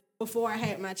reckless before I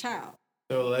had my child.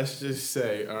 So let's just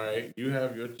say, all right, you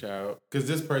have your child, because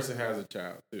this person has a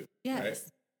child too. Yes. Right?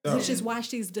 So, which is why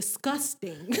she's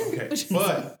disgusting. Okay.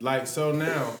 But, like, so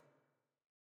now,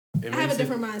 I have a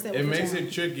different mindset. It makes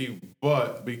it tricky,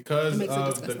 but because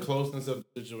of the closeness of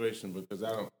the situation, because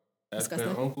that's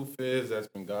been Uncle Fizz, that's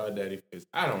been Goddaddy Fizz.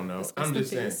 I don't know. I'm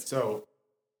just saying. So,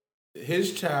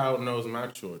 his child knows my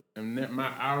children, and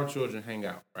our children hang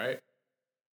out, right?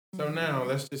 So now,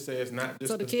 let's just say it's not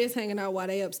just... So the kids hanging out while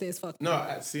they upstairs fucking.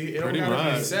 No, see, it don't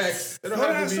have to be sex. It don't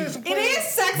have to be... It is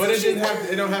sex. But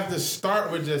it don't have to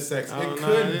start with just sex. It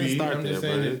could be. I'm just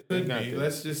saying it could be.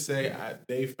 Let's just say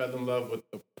they fell in love with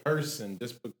the person.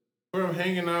 Just we're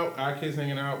hanging out, our kids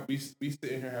hanging out, we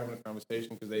sitting here having a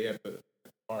conversation because they at the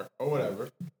park or whatever.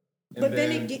 But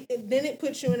then it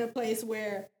puts you in a place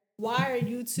where... Why are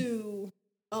you two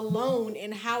alone,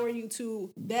 and how are you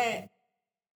two that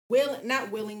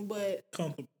not willing, but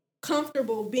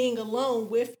comfortable being alone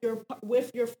with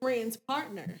your friend's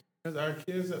partner? Because our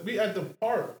kids, we at the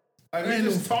park. Like, we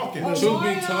just talking. Truth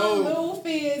be told, Lil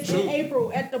Fizz and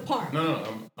April at the park.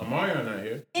 No, Amarion not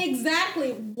here.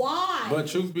 Exactly. Why? But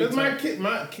truth be told, my kid.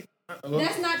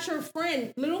 That's not your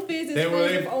friend. Lil Fizz is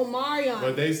friends with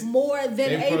Omarion more than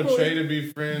April. They portray to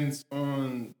be friends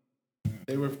on.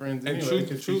 they were friends And anyway.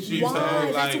 truth be Why?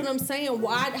 told, That's like, what I'm saying.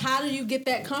 Why? How do you get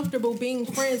that comfortable being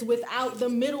friends without the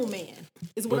middleman?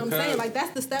 Is what I'm saying. Like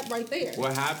that's the step right there.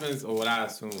 what happens, or what I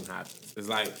assume happens, is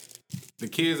like the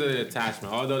kids are the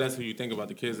attachment. Although that's what you think about,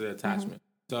 the kids are the attachment.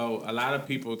 So a lot of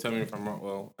people tell me if I'm wrong.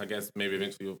 Well, I guess maybe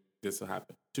eventually this will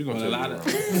happen. But a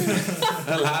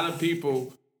lot of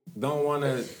people don't want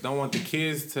the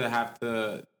kids to have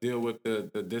to deal with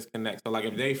the disconnect. So like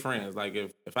if they friends, like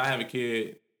if I have a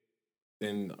kid,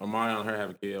 then Omarion and her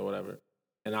have a kid or whatever,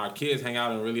 and our kids hang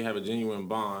out and really have a genuine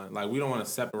bond, like we don't want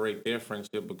to separate their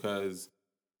friendship because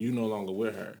you no longer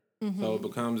with her. So it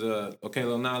becomes okay,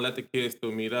 well now let the kids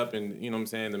still meet up, and you know what I'm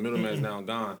saying, the middleman is now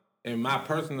gone. In my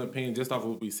personal opinion, just off of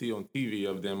what we see on TV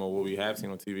of them or what we have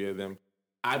seen on TV of them,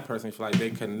 I personally feel like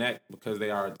they connect because they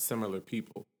are similar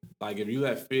people. Like if you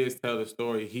let Fizz tell the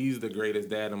story, he's the greatest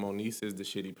dad and Moniece is the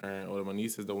shitty parent, or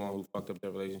Moniece is the one who fucked up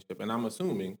their relationship. And I'm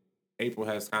assuming April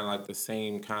has kind of like the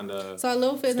same kind of. So are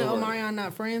Lil Fizz and story. Omarion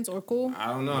not friends or cool? I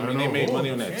don't know. I mean, they made money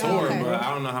on that tour, okay. but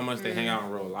I don't know how much they hang out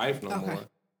in real life no more.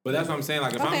 But that's what I'm saying.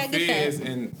 Like, if I'm Fizz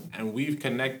and we've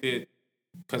connected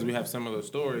because we have similar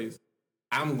stories,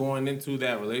 I'm going into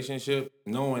that relationship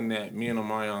knowing that me and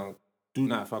Omarion do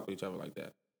not fuck with each other like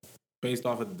that, based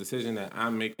off of the decision that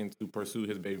I'm making to pursue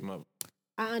his baby mother.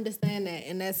 I understand that,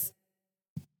 and that's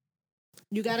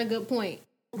you got a good point.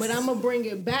 But I'm gonna bring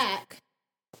it back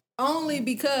only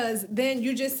because then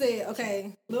you just said,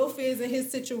 okay, Lil Fizz in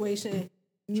his situation,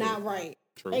 not right.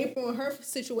 True. April in her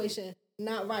situation,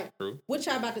 not right. True. What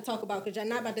y'all about to talk about? Because y'all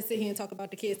not about to sit here and talk about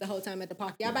the kids the whole time at the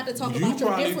park. Y'all about to talk about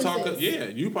your differences.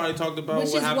 You probably talked about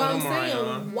Which what is happened what to I'm saying.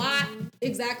 Omarion. Why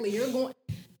exactly?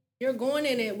 You're going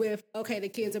in it with, okay, the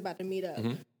kids are about to meet up.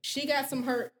 She got some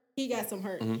hurt. He got some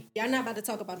hurt. Y'all not about to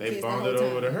talk about the kids the whole time. They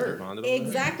bonded over the hurt.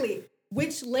 Exactly.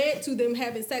 Which led to them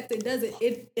having sex.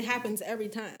 It happens every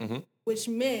time. Which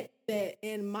meant that,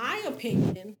 in my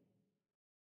opinion,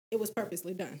 it was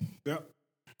purposely done. Yep.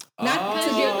 Not to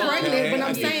get pregnant, but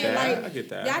I'm saying, I get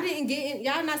that. y'all didn't get in,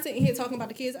 y'all not sitting here talking about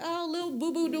the kids, oh, little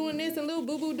boo-boo doing this and little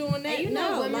boo-boo doing that. And you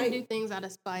know, women like, do things out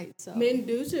of spite, so. Men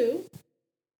do too.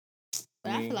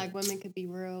 But I feel like women could be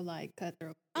real, like,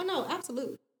 cutthroat. Oh, no,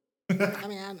 absolutely. I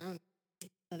mean,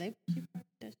 So they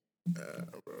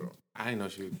I didn't know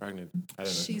she was pregnant. I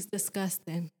didn't know. she's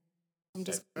disgusting. I'm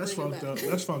just That's bringing it fucked back.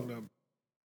 up. That's fucked up.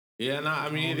 Yeah, no, I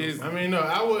mean, it is. I mean, no,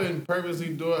 I wouldn't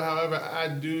purposely do it. However, I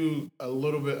do a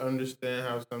little bit understand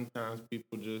how sometimes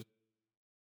people it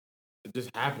just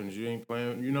happens. You ain't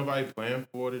playing, nobody playing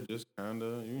for it. It just kind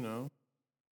of,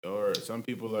 or some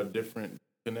people are different,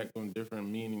 connect on different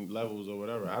meaning levels or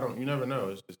whatever. You never know.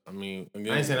 It's just, I mean, I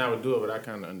again, ain't saying I would do it, but I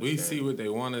kind of understand. we see what they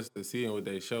want us to see and what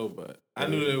they show, but I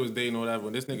knew they was dating or whatever.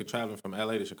 When this nigga traveling from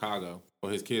LA to Chicago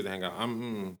for his kids to hang out,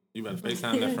 you better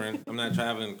FaceTime that friend. I'm not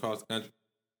traveling across the country.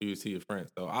 You see your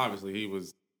friends. So obviously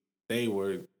they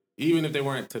were, even if they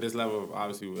weren't to this level of,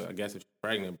 obviously, I guess if she's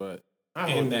pregnant, but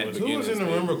who was in the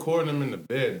room recording them in the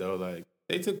bed though? Like,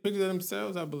 they took pictures of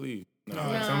themselves, I believe.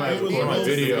 Somebody was recording a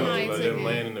video of them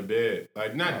laying in the bed,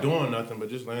 like not doing nothing, but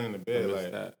just laying in the bed.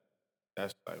 Like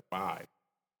that's like why.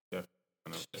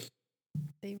 Definitely.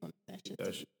 they want that shit.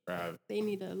 That shit private. They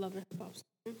need a Love and Hip Hop.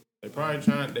 They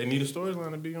probably they need a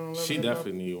storyline to be on. She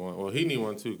definitely need one. Well, he need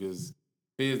one too because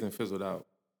Fizz and fizzled out.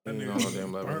 He ain't on no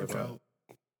damn level.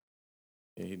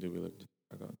 Yeah, he do be looking.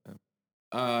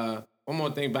 One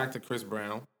more thing, back to Chris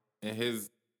Brown and his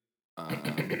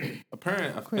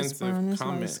apparent offensive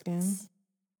comments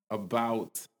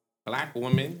about black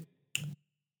women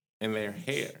and their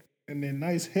hair. And their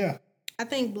nice hair. I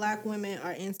think black women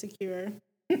are insecure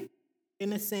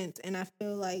in a sense, and I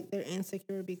feel like they're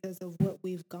insecure because of what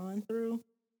we've gone through.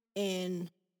 And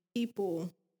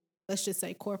people, let's just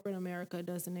say corporate America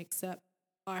doesn't accept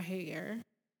our hair.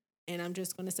 And I'm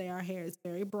just going to say our hair is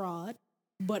very broad,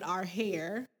 but our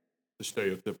hair. The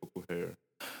stereotypical hair.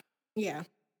 Yeah.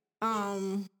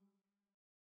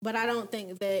 But I don't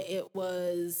think that it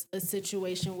was a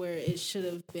situation where it should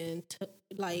have been,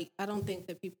 I don't think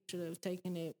that people should have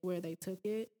taken it where they took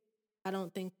it. I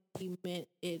don't think he meant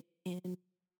it in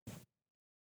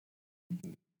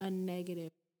a negative.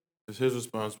 It's his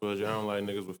responsibility. I don't like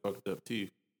niggas with fucked up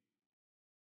teeth.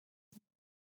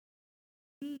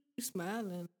 You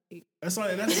smiling. That's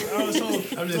like, I'm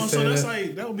just so that's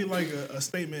like, that would be like a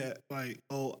statement like,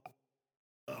 oh,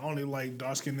 I only like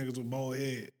dark skinned niggas with bald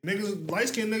head. Light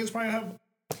skinned niggas probably have.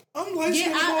 I'm light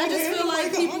skinned. Yeah, I just feel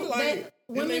like people that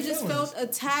women just felt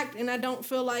attacked, and I don't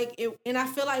feel like it. And I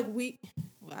feel like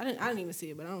I didn't even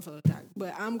see it, but I don't feel attacked.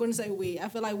 But I'm going to say we. I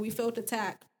feel like we felt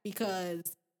attacked because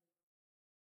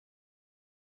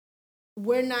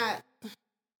we're not,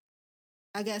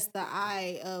 I guess, the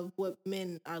eye of what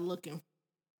men are looking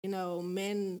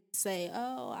men say,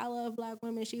 "Oh, I love black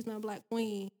women. She's my black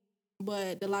queen,"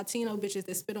 but the Latino bitches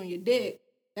that spit on your dick,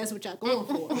 that's what y'all going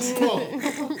for. So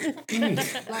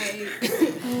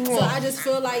I just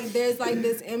feel like there's like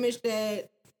this image that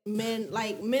men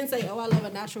say, "Oh, I love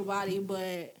a natural body,"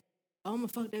 but I'm gonna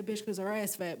fuck that bitch because her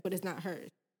ass fat, but it's not hers.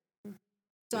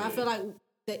 So I feel like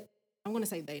that. I'm gonna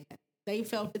say they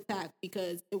felt attacked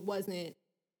because it wasn't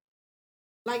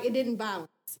like it didn't balance.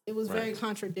 It was very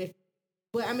contradictory.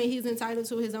 But I mean, he's entitled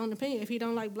to his own opinion. If he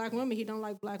don't like black women, he don't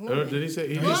like black women. Did he say?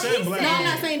 He said black. No, I'm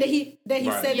not saying that he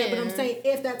said that, but I'm Yeah. saying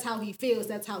if that's how he feels,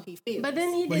 that's how he feels. But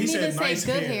then he But didn't he even said say nice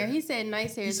good hair. hair. He said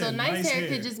nice hair. He So said nice nice hair hair.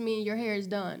 could just mean your hair is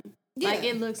done. Yeah. Like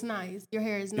it looks nice. Your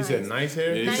hair is nice. He said nice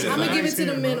hair. Yeah, he Nice- said I'm gonna give it nice to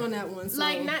the hair, men bro. on that one. So.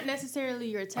 Like not necessarily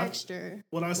your texture.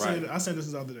 What I said, I said this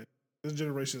the other day. This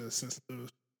generation is sensitive.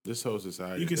 This whole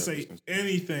society. You can say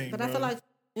anything, But bro. I feel like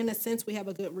in a sense we have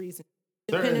a good reason,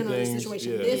 Certain depending on the things,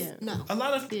 situation. yeah. This Yeah. no. a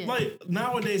lot of like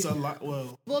nowadays a lot.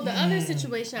 Well, Well, the other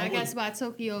situation, I would- guess, by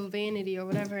Tokyo Vanity or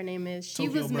whatever her name is, she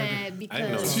Tokyo was Burger. mad I didn't know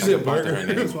because She she said said burger. Her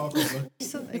that's name. what I call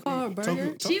her. You call her a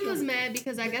burger? she was mad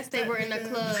because I guess they were in a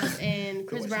club and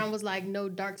Chris Brown was like, "No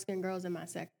dark skinned girls in my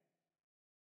section."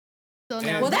 So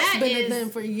now Well, that's that been a is thing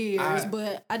for years,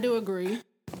 but I do agree.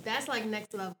 that's like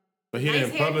next level. But he Nice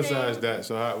didn't hair publicize thing. that,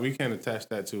 so we can't attach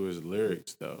that to his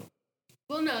lyrics, though.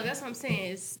 Well, no, that's what I'm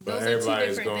saying. It's, But those are two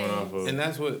everybody's different going things. off of. And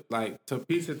that's what, like, to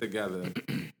piece it together,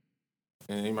 and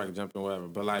anybody can jump in, whatever,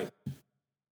 but, like,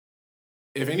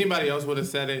 if anybody else would have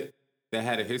said it that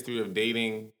had a history of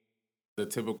dating the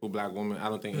typical black woman, I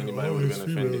don't think anybody would have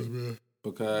been offended.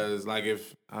 Because, like,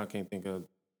 if, I can't think of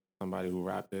somebody who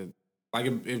rapped it. Like,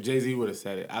 if Jay-Z would have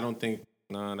said it, I don't think,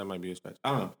 no, that might be a stretch.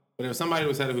 I don't know. But if somebody would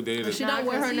have said it who dated it, She don't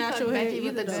wear 'cause her he fucked natural hair Becky with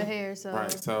either, the though. good hair, so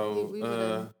right, so, we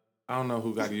would've- I don't know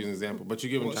who got to use an example, but you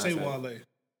get what I'm Say trying to say. Wale.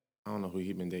 I don't know who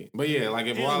he been dating. But yeah, like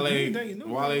if Yeah, he Wale been dating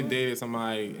nobody, dated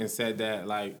somebody and said that,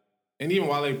 like, and even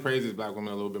Wale praises black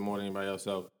women a little bit more than anybody else.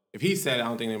 So if he said it, I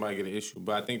don't think anybody get an issue.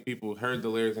 But I think people heard the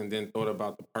lyrics and then thought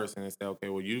about the person and said, okay,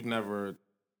 well, you've never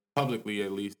publicly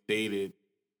at least dated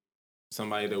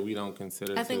somebody that we don't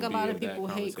consider I think to a be lot of of that people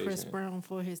hate Chris conversation. Brown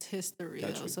for his history,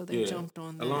 That's though, true. so they Yeah. jumped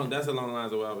on that. That's along the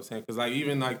lines of what I was saying. Because, like,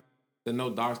 even, like, the no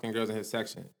dark-skinned girls in his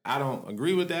section, I don't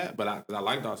agree with that, but I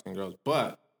like dark-skinned girls.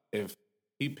 But if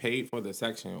he paid for the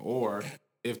section, or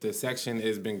if the section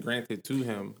has been granted to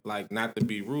him, like, not to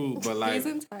be rude, but, like... He's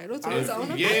entitled to his own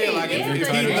opinion. Yeah, like, if he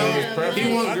Yeah, knows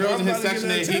he wants girls in his I'm about to section get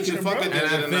that he attention, can fuck bro. at the And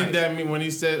end I of the think night. that mean when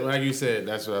he said, like you said,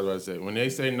 that's what I was about to say. When they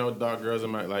say no dark girls in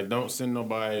my, like, don't send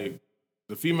nobody.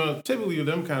 The female, typically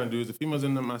them kind of dudes, the females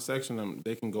in my section,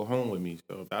 they can go home with me.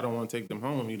 So if I don't want to take them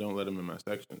home with me, don't let them in my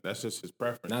section. That's just his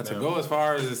preference. Not to Now, go as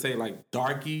far as to say, like,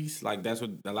 darkies, like, that's what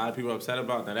a lot of people are upset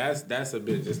about. Now, that's a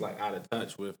bit just, like, out of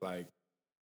touch with, like,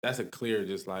 that's a clear,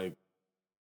 just, like,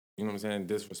 you know what I'm saying,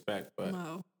 disrespect. But,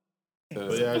 No.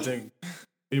 But yeah, I think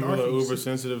people are uber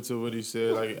sensitive to what he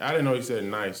said. Like, I didn't know he said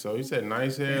nice. So he said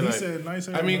nice hair. He like, said nice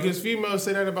hair, I mean, bro. because females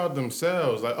say that about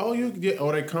themselves. Like, oh, you get,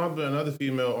 or they compliment another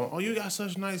female. Oh, you got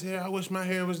such nice hair. I wish my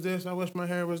hair was this. I wish my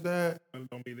hair was that.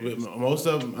 Don't be But this. most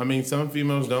of them, I mean, some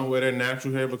females don't wear their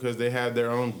natural hair because they have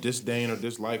their own disdain or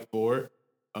dislike for it.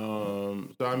 So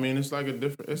I mean, it's like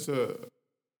it's a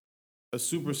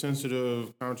super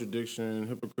sensitive contradiction,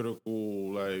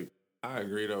 hypocritical. Like, I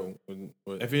agree, though.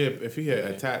 With if he had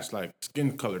attached like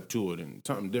skin color to it and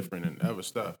something different and other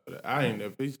stuff, but I ain't.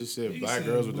 If he just said He black said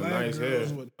girls with the black nice hair,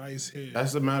 girls with nice hair.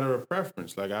 that's a matter of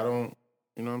preference. Like, I don't,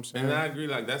 you know what I'm saying? and I agree,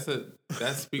 like,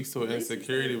 that speaks to an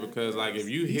insecurity because, like, if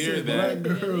you hear said that,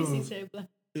 black girls. if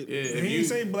He you- ain't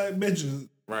say black bitches.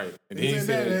 right, and He he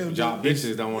said that, said, y'all he-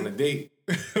 bitches don't want to date.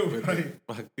 Right.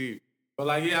 Fuck you. But,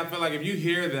 like, yeah, I feel like if you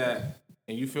hear that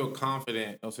and you feel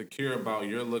confident or secure about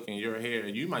your look and your hair,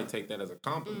 you might take that as a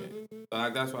compliment. So,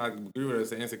 like, that's why I agree with it.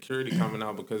 It's an insecurity coming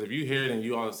out because if you hear it and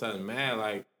you all of a sudden mad,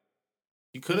 like,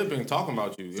 he could have been talking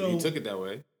about you if So- you took it that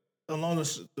way. Along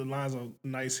the lines of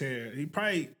nice hair, he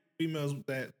probably females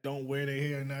that don't wear their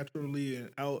hair naturally and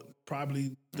out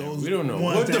probably those. We don't know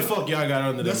ones what the that- fuck y'all got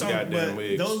under them That's all, goddamn but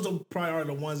wigs. those probably are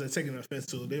the ones that taking offense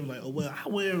to it. They were like, "Oh well, I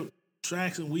wear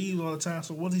tracks and weaves all the time."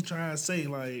 So what's he trying to say?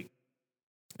 Like,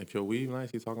 If your weave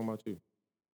nice, he's talking about you.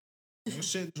 your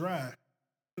shit dry.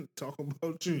 Talk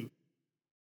about you.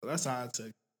 So that's how I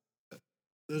take it.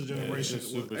 This generation, it's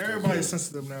super everybody's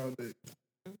sensitive nowadays.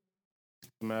 It's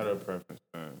a matter of preference,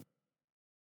 man.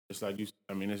 It's like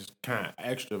I mean, it's kind of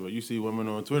extra, but you see women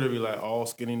on Twitter be like, all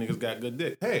skinny niggas got good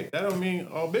dick. Hey, that don't mean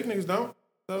all big niggas don't.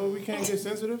 So we can't get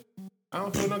sensitive. I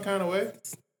don't feel no kind of way.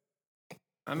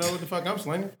 I know what the fuck I'm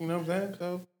slinging. You know what I'm saying?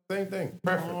 So same thing.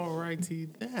 Preference.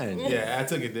 Alrighty then. Yeah, I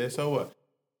took it there. So what?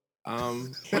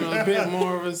 On a bit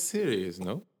more of a serious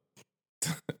note,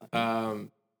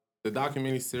 The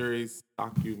documentary series,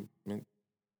 documentary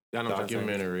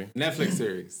Netflix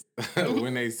series,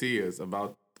 When They See Us,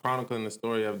 about chronicling the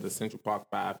story of the Central Park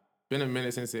Five. Been a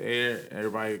minute since it aired.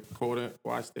 Everybody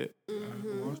watched it.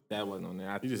 Mm-hmm. That wasn't on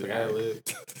there. You just ad-lib.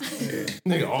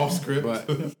 Nigga off script. But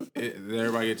did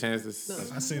everybody get a chance to see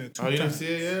I seen it 2 times. Oh, you didn't times. see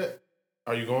it yet?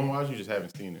 Are you going to watch? You just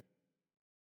haven't seen it.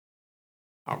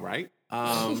 All right.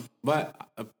 But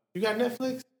you got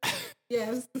Netflix?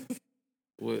 Yes.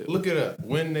 Look it up.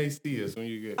 When They See Us. When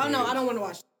you get. Oh no, I don't want to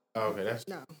watch it. Oh, okay, that's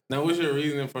no. Now, what's your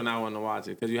reasoning for not wanting to watch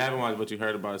it? Because you haven't watched, but you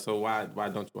heard about it. So why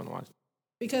don't you want to watch it?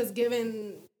 Because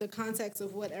given the context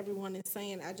of what everyone is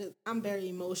saying, I'm very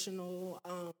emotional.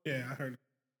 Yeah, I heard it.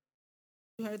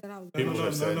 You heard that I was. People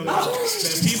have said that.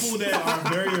 The people that are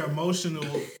very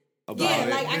emotional. Yeah,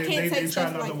 like I can't take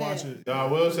stuff like that. No, I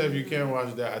will say if you can't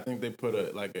watch that, I think they put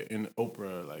in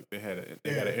Oprah, like they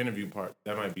got an interview part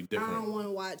that might be different. I don't want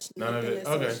to watch none of it.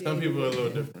 Okay, some people are a little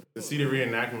different. To see the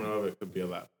reenactment of it could be a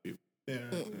lot for people. Yeah,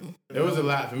 it was a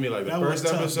lot for me. Like the first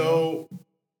episode,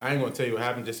 I ain't gonna tell you what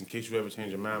happened just in case you ever change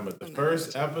your mind. But the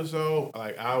first episode,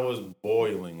 like I was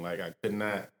boiling. Like I could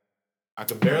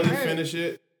barely finish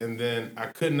it, and then I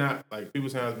could not. Like people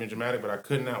say I was being dramatic, but I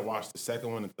could not watch the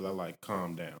second one until I like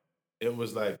calmed down. It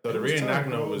was like, so the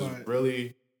reenactment was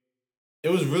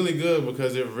really good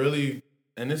because it really,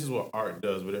 and this is what art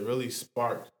does, but it really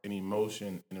sparked an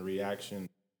emotion and a reaction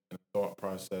and a thought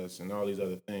process and all these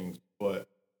other things. But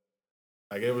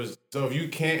like it was, so if you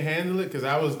can't handle it, because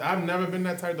I've never been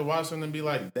that type to watch something and be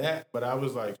like that, but I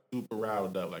was like super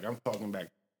riled up. Like I'm talking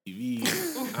back to TV.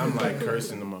 I'm like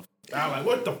cursing them up. I'm like,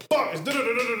 what the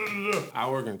fuck? I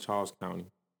work in Charles County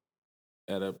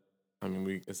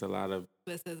it's a lot of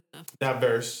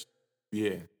diverse.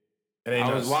 Yeah.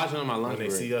 I was watching on my lunch break.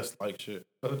 When they see us like shit.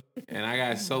 And I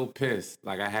got so pissed.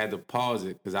 Like, I had to pause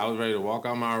it because I was ready to walk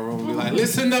out my room and be like,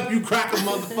 listen up, you cracker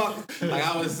motherfucker. Like,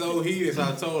 I was so heated. So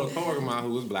I told a coworker of mine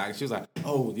who was black. She was like,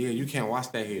 oh, yeah, you can't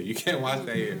watch that here. You can't watch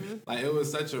that here. Like, it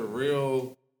was such a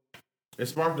real... It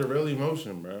sparked a real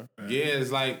emotion, bro. Yeah, it's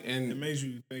like... and it made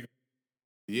you think.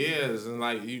 Yes, and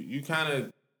like, you kind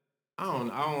of...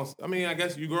 I mean, I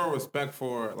guess you grow respect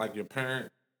for, like, your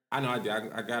parent. I know I did.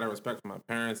 I got a respect for my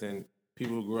parents and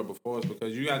people who grew up before us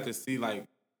because you got to see, like,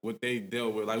 what they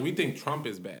dealt with. Like, we think Trump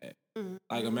is bad. Mm-hmm.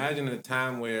 Like, imagine a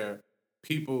time where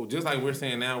people, just like we're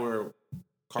saying now, where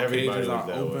Caucasians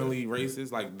are openly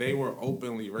racist. Like, they were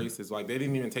openly racist. Like, they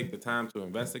didn't even take the time to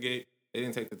investigate. They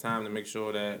didn't take the time to make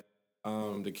sure that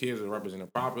the kids were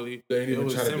represented properly. They didn't even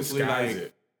try to disguise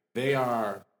it. They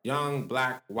are... young,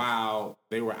 black, wild,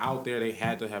 they were out there, they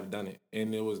had to have done it.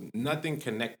 And there was nothing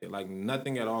connected, like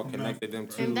nothing at all connected them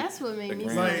to. And that's what made me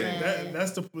so like, mad.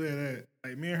 That's the that,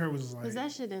 like, me and her was like. Because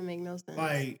that shit didn't make no sense.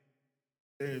 Like,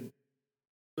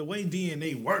 the way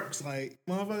DNA works, like,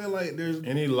 motherfucker, like, there's.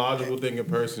 Any logical thinking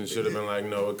person should have been like,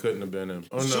 no, it couldn't have been him.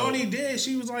 Oh, no. Shorty did.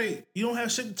 She was like, you don't have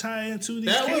shit to tie into these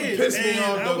that kids. That would piss me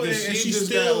off, though, because she just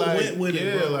still got, like, went with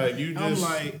it, bro. like, you just.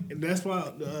 I'm like, and that's why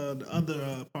the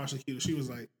other prosecutor, she was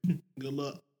like, good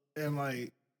luck. And,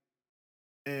 like,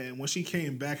 and when she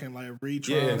came back and, like,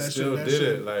 retried and that still shit, did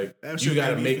it. Like, you got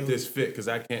to make this fit because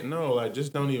I can't. No, like,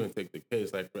 just don't even take the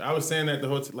case. Like, I was saying that the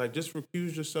whole time. Like, just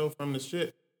recuse yourself from the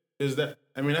shit. Is that,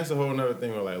 I mean, that's a whole nother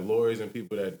thing with, like, lawyers and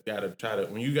people that got to try to,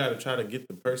 when you got to try to get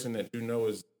the person that you know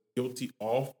is guilty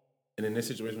off, and in this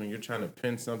situation when you're trying to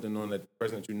pin something on that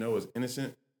person that you know is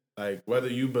innocent, like, whether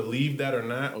you believe that or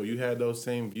not, or you had those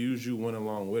same views, you went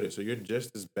along with it. So you're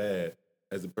just as bad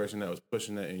as the person that was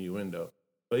pushing that innuendo.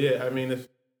 But yeah, I mean, if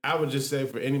I would just say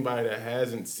for anybody that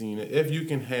hasn't seen it, if you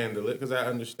can handle it, because I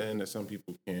understand that some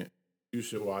people can't, you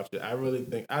should watch it. I really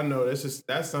think, I know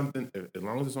that's something, as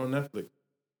long as it's on Netflix,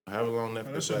 however long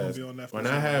Netflix. When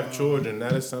I have children,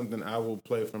 that is something I will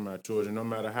play for my children. No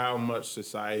matter how much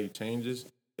society changes,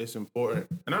 it's important.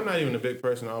 And I'm not even a big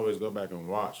person to always go back and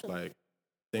watch like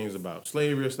things about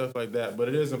slavery or stuff like that, but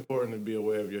it is important to be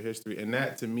aware of your history. And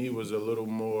that to me was a little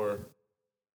more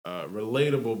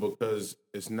relatable because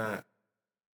it's not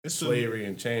slavery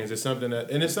and chains. It's something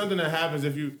that happens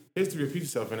if history repeats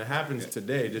itself, and it happens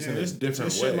today, just in a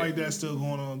different way. Shit like that's still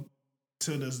going on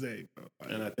to this day, bro.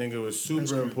 Like, and I think it was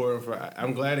super important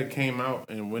I'm glad it came out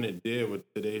and when it did with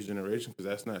today's generation, because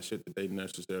that's not shit that they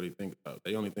necessarily think about.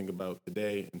 They only think about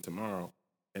today and tomorrow,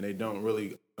 and they don't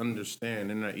really understand.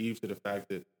 They're naive to the fact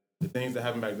that the things that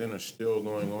happened back then are still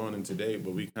going on in today,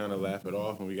 but we kind of laugh it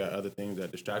off, and we got other things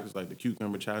that distract us, like the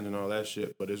cucumber challenge and all that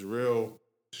shit. But it's real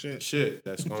shit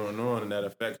that's going on, and that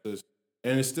affects us,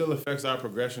 and it still affects our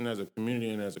progression as a community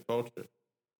and as a culture.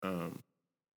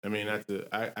 I mean,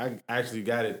 I actually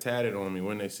got it tatted on me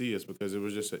when they see us because it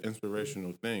was just an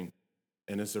inspirational thing.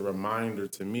 And it's a reminder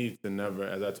to me to never,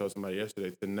 as I told somebody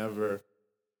yesterday, to never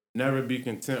be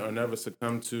content or never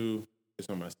succumb to, it's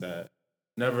on my stat,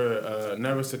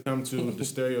 never succumb to the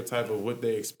stereotype of what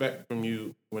they expect from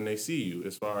you when they see you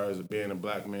as far as being a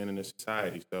black man in this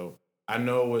society. So I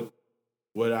know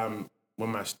what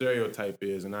my stereotype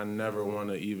is, and I never want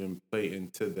to even play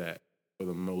into that for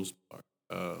the most part.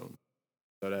 So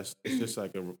it's just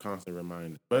like a constant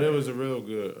reminder. But it was a real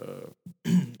good,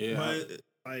 yeah. But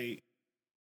like,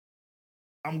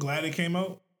 I'm glad it came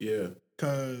out. Yeah.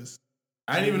 Cause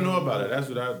I didn't even know about it. That's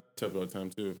what I took all the time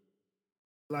too.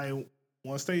 Like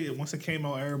once it came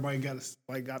out, everybody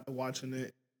got to watching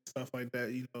it, stuff like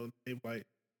that. You know, they like,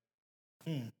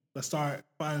 let's start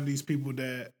finding these people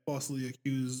that falsely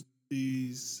accuse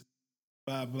these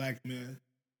 5 black men,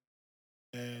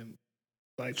 and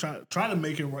like try to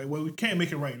make it right. Well, we can't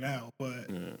make it right now, but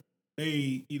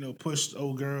they pushed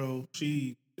old girl.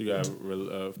 She got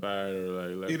fired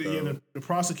or like let go. The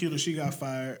prosecutor, she got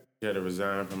fired. She had to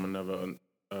resign from another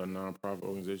nonprofit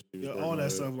organization. Yeah, all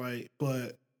that stuff. Like,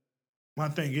 but my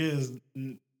thing is,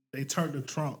 they turned to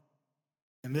Trump,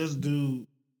 and this dude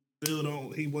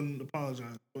still he wouldn't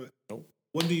apologize. But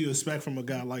what do you expect from a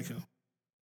guy like him?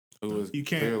 Who is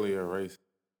clearly a racist?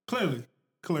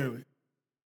 Clearly.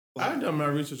 I done my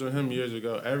research on him years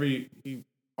ago.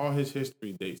 All his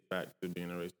history dates back to being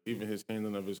a racist. Even his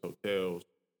handling of his hotels,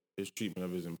 his treatment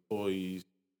of his employees,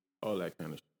 all that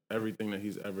kind of shit. Everything that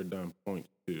he's ever done points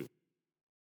to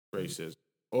racism.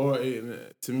 Or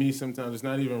to me, sometimes it's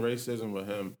not even racism with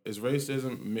him. It's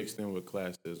racism mixed in with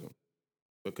classism.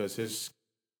 Because his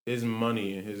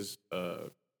money and his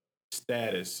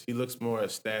status, he looks more at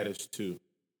status too.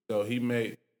 So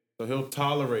he'll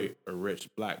tolerate a rich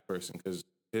black person because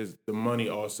the money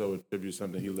also attributes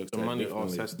something he looks at. The money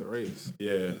offsets the race.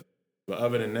 Yeah. But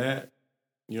other than that,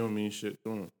 you don't mean shit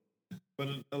to him. But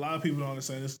a lot of people don't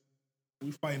understand this.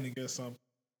 We fighting against something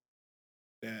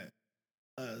that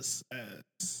us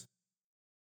as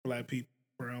black people,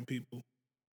 brown people,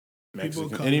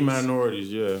 Mexican, any minorities,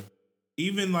 yeah.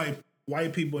 Even like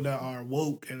white people that are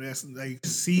woke and they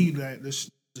see that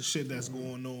the shit that's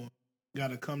going on, got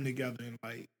to come together and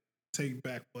like take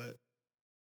back what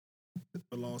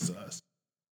belongs to us.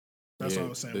 That's what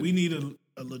I'm saying. We need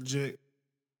a legit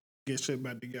get shit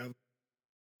back together,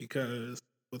 because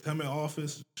with him in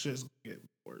office, shit's gonna get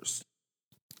worse.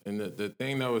 And the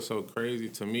thing that was so crazy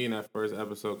to me in that first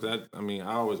episode, because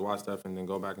I always watch stuff and then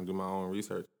go back and do my own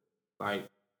research. Like,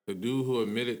 the dude who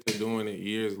admitted to doing it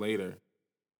years later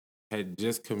had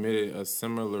just committed a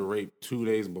similar rape 2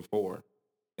 days before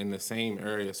in the same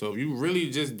area. So if you really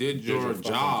just did your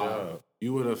job,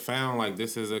 you would have found like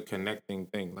this is a connecting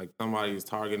thing. Like somebody's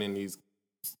targeting these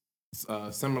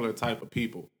similar type of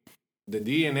people. The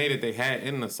DNA that they had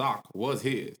in the sock was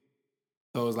his.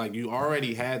 So it's like you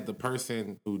already had the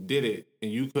person who did it, and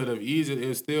you could have easily, it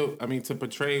was still, to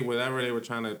portray whatever they were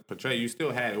trying to portray, you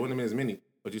still had it. It wouldn't have been as many,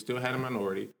 but you still had a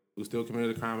minority who still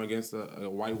committed a crime against a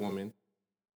white woman.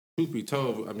 Truth be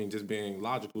told, just being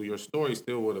logical, your story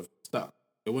still would have stuck.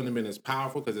 It wouldn't have been as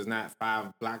powerful because it's not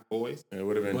 5 black boys. It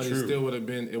would have been true. But it still would have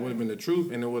been, the truth,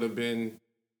 and it would have been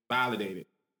validated.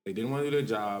 They didn't want to do their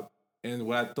job. And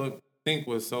what I think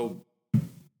was so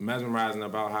mesmerizing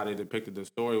about how they depicted the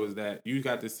story was that you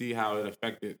got to see how it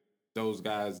affected those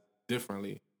guys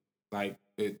differently. Like,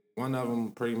 one of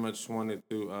them pretty much wanted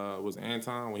to, was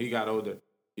Anton. When he got older,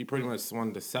 he pretty much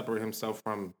wanted to separate himself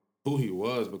from who he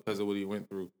was because of what he went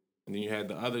through. And then you had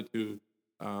the other two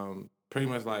pretty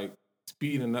much like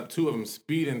speeding up, 2 of them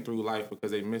speeding through life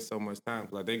because they missed so much time.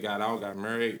 Like, they got out, got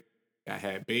married,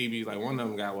 had babies. Like, one of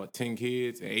them got 10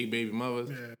 kids and 8 baby mothers.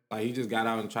 Yeah. Like, he just got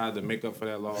out and tried to make up for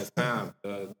that lost time.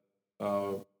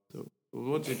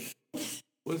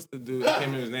 What's the dude? I can't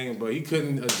remember his name, but he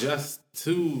couldn't adjust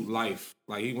to life.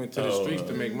 Like, he went to the streets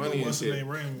to make money and shit. What's his name?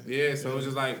 Raymond. Yeah, so it was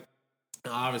just like,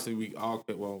 obviously we all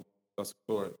could. Well, that's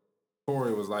Corey.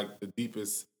 Corey was like the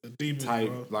deepest type,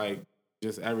 bro. Like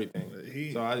just everything.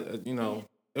 So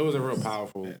it was a real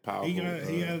powerful. He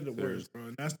had the words, bro.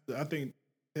 And I think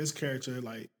his character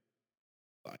like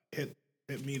hit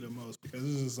me the most, because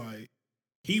this is like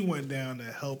he went down to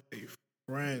help a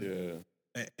friend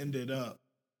that ended up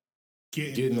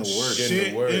getting the worst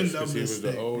because he was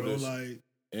the oldest. Bro, like,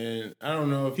 and I don't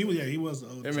know if he was the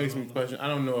oldest. It makes me question. I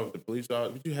don't know if the police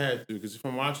officer, but you had to, because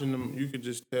from watching them, you could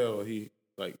just tell he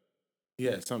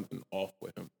had something off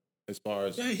with him as far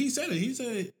as. Yeah, he said it. He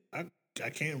said I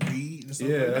can't read. And stuff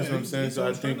like that's what I'm saying. So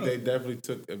I think they definitely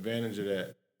took advantage of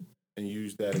that and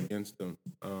used that against him.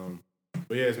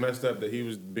 But yeah, it's messed up that he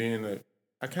was being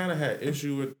I kind of had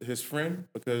issue with his friend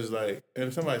because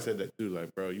and somebody said that too.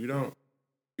 Like, bro, you don't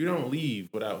you don't leave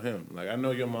without him. Like, I know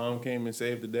your mom came and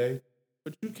saved the day,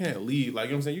 but you can't leave. Like,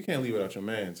 you know what I'm saying? You can't leave without your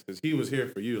mans because he was here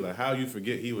for you. Like, how you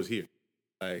forget he was here?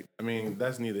 Like, I mean,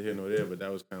 that's neither here nor there, but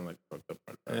that was kind of like the fucked up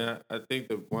part. And I think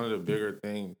that one of the bigger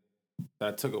things that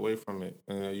I took away from it,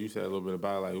 and you said a little bit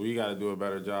about it, like, we got to do a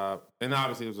better job. And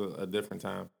obviously it was a different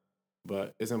time,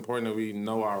 but it's important that we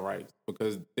know our rights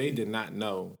because they did not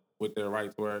know what their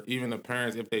rights were. Even the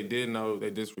parents, if they did know, they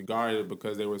disregarded it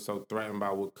because they were so threatened by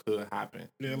what could happen.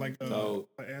 Yeah,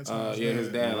 his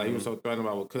dad, like he was so threatened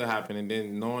about what could happen, and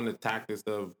then knowing the tactics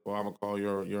of, well, I'm gonna call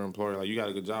your employer, like you got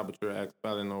a good job, but you're an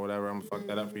ex-felon or whatever, I'm gonna fuck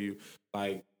that up for you.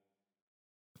 Like,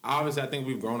 obviously, I think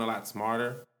we've grown a lot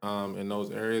smarter in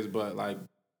those areas, but like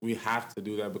we have to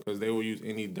do that because they will use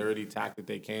any dirty tactic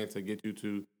they can to get you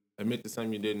to admit to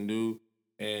something you didn't do,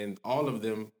 and all of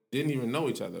them didn't even know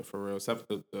each other for real, except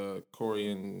the Corey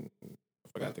and I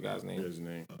forgot the guy's name. His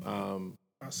name.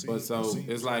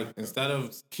 It's like instead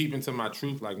of keeping to my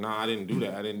truth, like, nah, I didn't do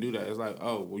that. It's like,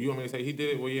 oh, well, you want me to say he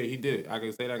did it? Well, yeah, he did it. I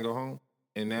can say that and go home.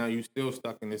 And now you still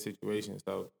stuck in this situation.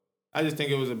 So I just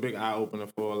think it was a big eye opener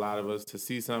for a lot of us to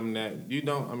see something that you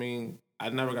don't. I mean,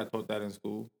 I never got taught that in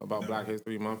school about Black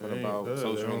History Month and about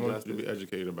social injustice. To be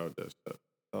educated about that stuff.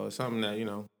 So it's something that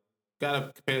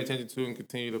gotta pay attention to and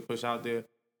continue to push out there.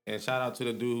 And shout out to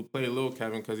the dude who played Lil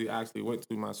Kevin because he actually went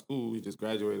to my school. He just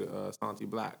graduated Santi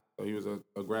Black. So he was a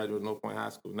graduate of No Point High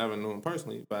School. Never knew him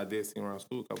personally, but I did see him around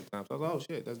school a couple times. So I was like, oh,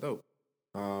 shit, that's dope.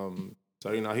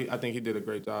 I think he did a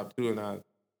great job, too. And I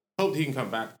hope he can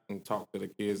come back and talk to the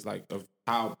kids, like, of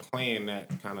how playing that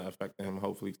kind of affected him.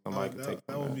 Hopefully somebody can take that.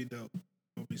 That would be dope. That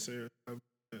would be serious.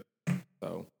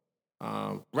 So,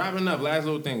 wrapping up, last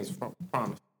little things,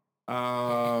 promise.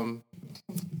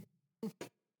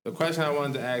 The question I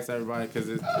wanted to ask everybody, because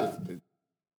it's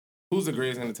who's the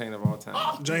greatest entertainer of all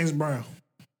time? James Brown.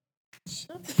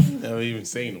 Never even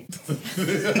seen him.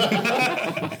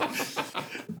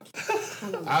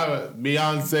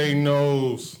 Beyonce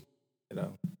knows.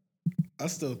 I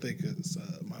still think it's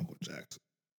Michael Jackson.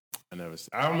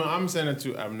 I'm saying it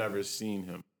too. I've never seen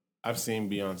him. I've seen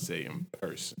Beyonce in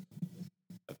person.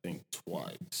 I think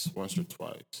once or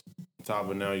twice. On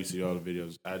top of now, you see all the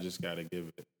videos. I just gotta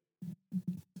give it.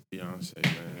 Beyonce,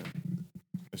 man.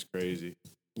 It's crazy.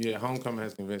 Yeah, Homecoming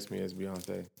has convinced me as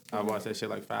Beyonce. I watched that shit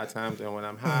like 5 times, and when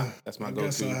I'm high, that's my go-to. I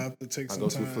guess I'll have to take some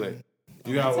time. Flick.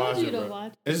 You gotta watch it,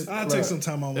 bro. I'll take some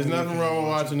time on. There's nothing wrong with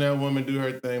watching that woman do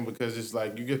her thing because it's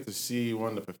like you get to see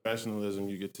the professionalism,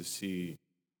 you get to see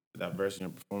the diversity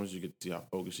in her performance, you get to see how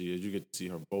focused she is, you get to see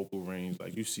her vocal range.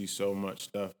 Like you see so much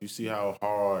stuff. You see how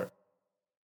hard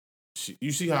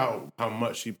you see how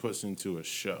much she puts into a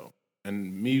show.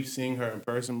 And me seeing her in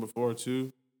person before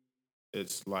too,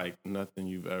 it's like nothing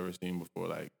you've ever seen before.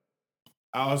 Like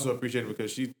I also appreciate it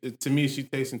because to me, she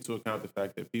takes into account the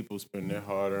fact that people spend their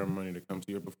hard-earned money to come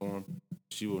to your perform.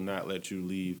 She will not let you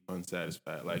leave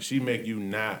unsatisfied. Like she make you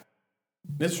not.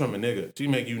 This from a nigga. She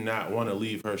make you not want to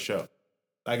leave her show.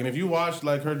 Like, and if you watch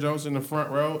like her Jones in the front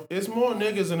row, it's more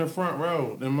niggas in the front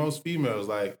row than most females.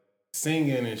 Like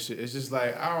singing and shit. It's just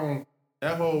like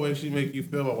that whole way she make you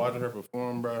feel about watching her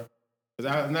perform, bro.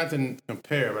 Not to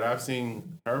compare, but I've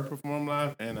seen her perform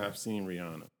live and I've seen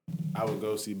Rihanna. I would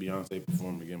go see Beyonce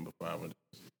perform again before I would.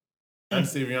 Not to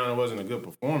see Rihanna wasn't a good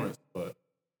performance, but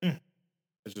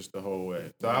it's just the whole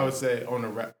way. So I would say on the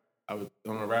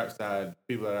rap side,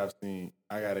 people that I've seen,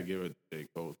 I gotta give it to J.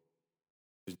 Cole.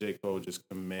 Because J. Cole just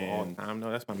commands. Of all time, no,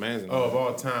 that's my man's. Oh, of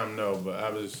all time, no, but I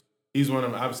would say he's one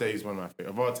of my favorite.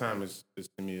 Of all time, it's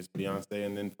to me, it's Beyonce,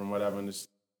 and then from what I've understood,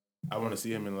 I want to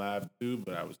see him in live too,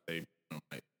 but I would say.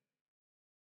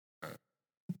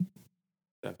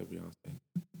 Definitely Beyonce.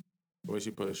 The way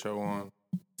she put a show on.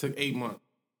 It took 8 months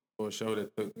for a show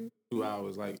that took 2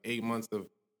 hours. Like 8 months of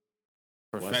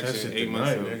perfection. 8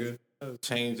 months of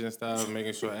changing stuff,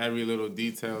 making sure every little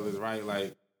detail is right.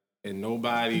 Like, and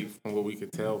nobody, from what we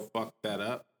could tell, fucked that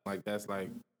up. Like, that's like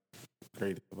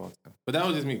greatest of all time. But that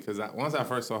was just me, because once I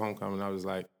first saw Homecoming, I was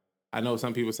like, I know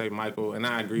some people say Michael, and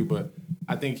I agree, but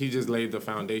I think he just laid the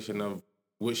foundation of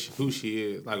who she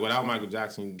is. Like, without Michael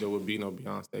Jackson, there would be no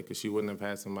Beyonce, because she wouldn't have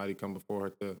had somebody come before her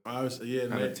to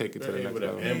take it to the next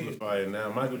level. Amplify it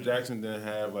now. Michael Jackson didn't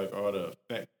have like all the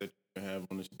effect that you can have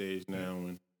on the stage now,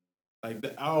 and like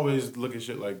I always look at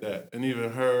shit like that. And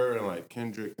even her and like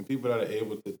Kendrick and people that are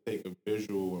able to take a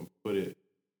visual and put it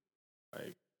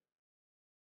like.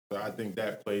 So I think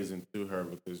that plays into her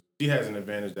because she has an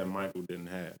advantage that Michael didn't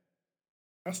have.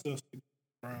 I still see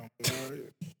Brown.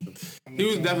 He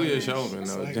was definitely a showman,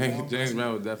 though. James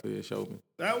Brown was definitely a showman.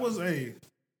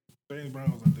 James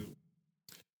Brown was a dude.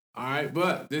 All right,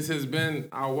 but this has been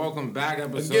our welcome back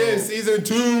episode. Again, season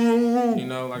 2. You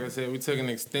know, like I said, we took an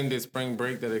extended spring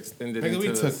break that extended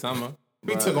into the summer.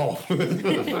 We took off.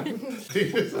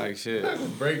 Like shit.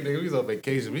 Break, nigga. We was on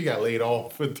vacation. We got laid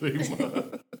off for 3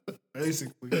 months.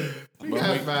 Basically. We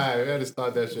got 5. We had to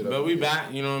start that shit up. But we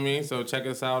back, you know what I mean? So check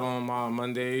us out on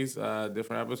Mondays.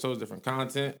 Different episodes, different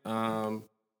content. Hope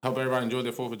everybody enjoyed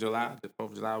their 4th of July. The 4th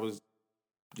of July was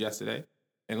yesterday.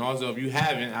 And also, if you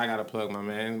haven't, I got to plug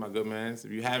my good man.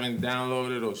 If you haven't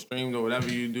downloaded or streamed or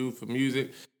whatever you do for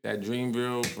music, that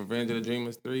Dreamville, Revenge of the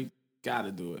Dreamers 3, got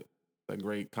to do it. It's a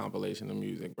great compilation of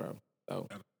music, bro. So,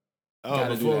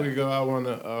 before we go, I want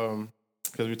to,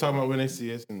 because we're talking about when they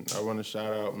see us, and I want to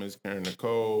shout out Ms. Karen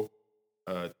Nicole,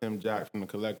 Tim Jack from The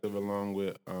Collective, along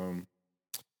with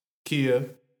Kia,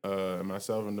 and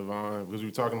myself and Devon, because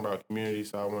we're talking about community.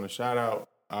 So I want to shout out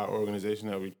our organization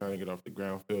that we're trying to get off the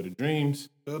ground, Field of Dreams.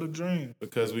 Field of Dreams.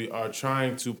 Because we are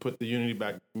trying to put the unity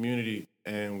back in the community,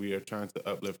 and we are trying to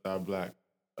uplift our black,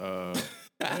 we're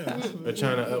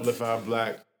trying to uplift our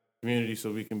black community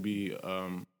so we can be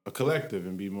a collective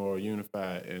and be more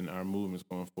unified in our movements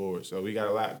going forward. So we got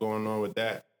a lot going on with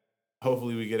that.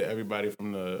 Hopefully we get everybody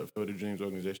from the Field of Dreams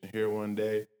organization here one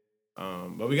day.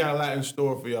 But we got a lot in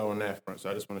store for y'all on that front, so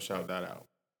I just want to shout that out.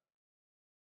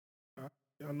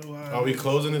 Y'all know are we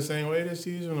closing the same way this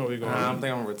season, or are we going? I don't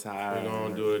think I'm retired. We're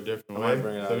going to do it a different way.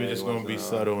 So we're just going to be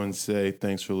subtle and say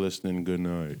thanks for listening. Good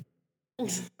night. I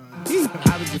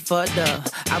was just fucked up.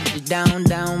 I was just down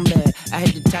bad. I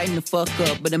had to tighten the fuck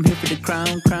up, but I'm here for the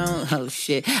crown. Oh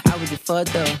shit. I was just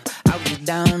fucked up. I was just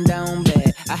down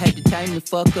bad. I had to tighten the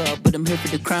fuck up, but I'm here for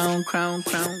the crown.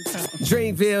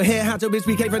 Dreamville, head honcho, bitch,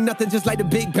 we came for nothing just like the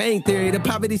Big Bang Theory. The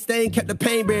poverty stain kept the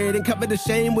pain buried and covered the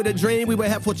shame with a dream. We would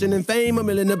have fortune and fame, $1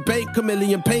 million in the bank,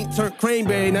 chameleon paint turned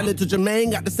cranberry. Now little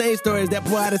Jermaine got the same stories, that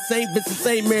boy out of St. Vincent,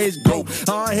 St. Mary's Go.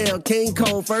 All hell, King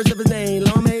Cole, first of his name,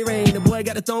 long may reign. The boy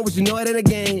got the throne, but you know it ain't a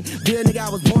game. Good nigga, I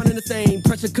was born in the same.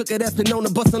 Pressure cooker that's been known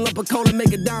to bust a lump of cola,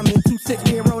 make a diamond. 2-6,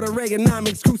 me and Rhoda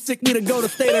Reaganomics. Crew sick, me to go to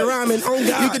state of rhyming. On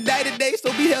God. You could die today,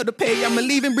 so be held to pay. I'm a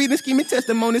living, breathing, scheming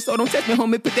testimony. So don't test me,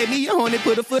 homie. Put that knee on it,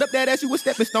 put a foot up that ass, you a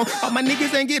stepping stone. All my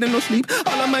niggas ain't getting no sleep.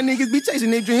 All of my niggas be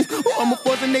chasing their dreams. Oh, I'm a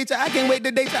force of nature. I can't wait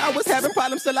the day I was having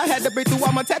problems till I had to break through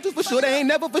all my tattoos for sure. They ain't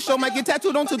never for sure. Might get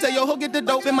tattooed on to tell your hoe get the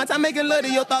dope. Spend my time making love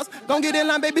to your thoughts. Gon' get in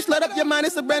line, baby. Slut up your mind.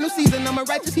 It's a brand new season. I'm a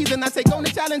righteous heathen. I take on the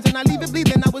challenge and I leave it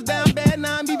bleeding. I was down bad,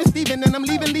 now I'm even Steven. And I'm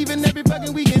leaving every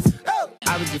fucking weekend. Oh.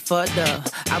 I was just fucked up.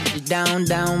 I was just down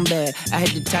bad. I had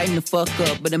to tighten the fuck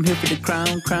up, but I'm here for the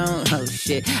crown. Oh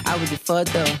shit. I was just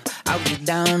fucked up. I was just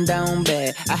down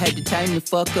bad. I had to tighten the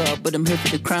fuck up, but I'm here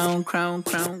for the crown.